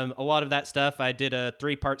 A lot of that stuff, I did a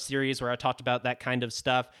 3-part series where I talked about that kind of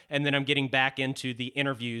stuff. And then I'm getting back into the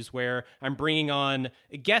interviews where I'm bringing on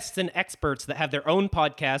guests and experts that have their own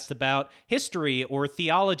podcasts about history or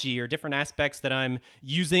theology or different aspects that I'm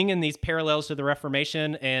using in these parallels to the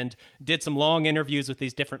Reformation, and did some long interviews with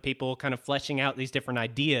these different people, kind of fleshing out these different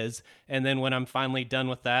ideas. And then when I'm finally done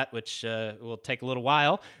with that, which will take a little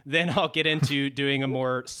while, then I'll get into doing a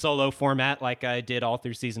more solo format like I did all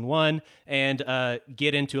through season 1, and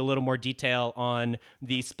get into a little more detail on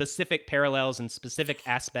the specific parallels and specific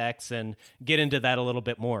aspects, and get into that a little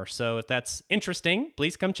bit more. So if that's interesting,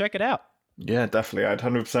 please come check it out. Yeah, definitely. I'd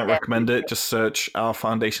 100% recommend it. Just search Our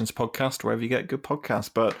Foundations podcast wherever you get good podcasts.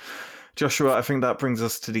 But Joshua, I think that brings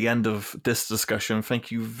us to the end of this discussion.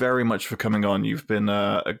 Thank you very much for coming on. You've been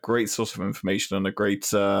a great source of information and a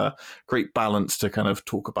great balance to kind of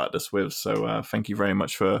talk about this with. So thank you very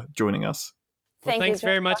much for joining us. Well, thanks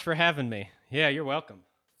very much for having me. Yeah, you're welcome.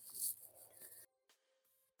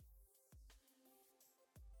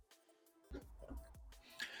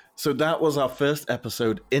 So that was our first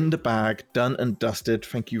episode in the bag, done and dusted.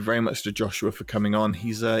 Thank you very much to Joshua for coming on.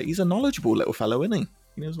 He's a knowledgeable little fellow, isn't he?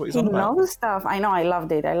 He knows what he's on about. He knows stuff. I know. I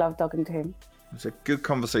loved it. I loved talking to him. It's a good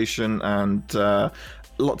conversation and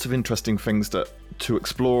lots of interesting things to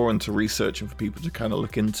explore and to research and for people to kind of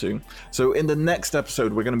look into. So in the next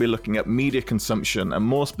episode, we're going to be looking at media consumption, and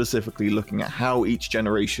more specifically looking at how each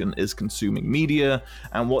generation is consuming media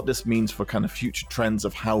and what this means for kind of future trends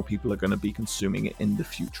of how people are going to be consuming it in the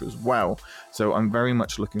future as well. So I'm very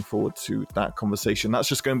much looking forward to that conversation. That's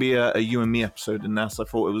just going to be a you and me episode in this. I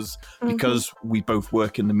thought it was because we both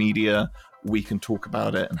work in the media, we can talk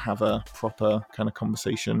about it and have a proper kind of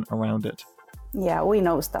conversation around it. Yeah, we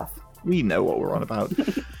know stuff. We know what we're on about.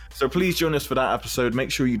 So please join us for that episode. Make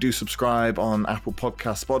sure you do subscribe on Apple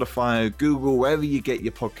Podcasts, Spotify, Google, wherever you get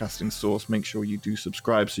your podcasting source. Make sure you do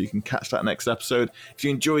subscribe so you can catch that next episode. If you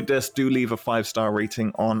enjoyed this, do leave a 5-star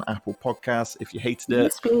rating on Apple Podcasts. If you hated it,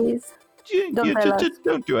 yes, please. Just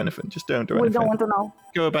don't do anything. Just don't do anything. We don't want to know.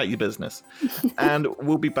 Go about your business. And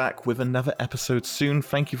we'll be back with another episode soon.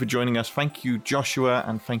 Thank you for joining us. Thank you, Joshua.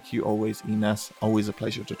 And thank you always, Ines. Always a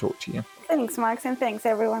pleasure to talk to you. Thanks, Max. And thanks,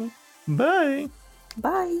 everyone. Bye.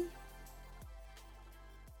 Bye.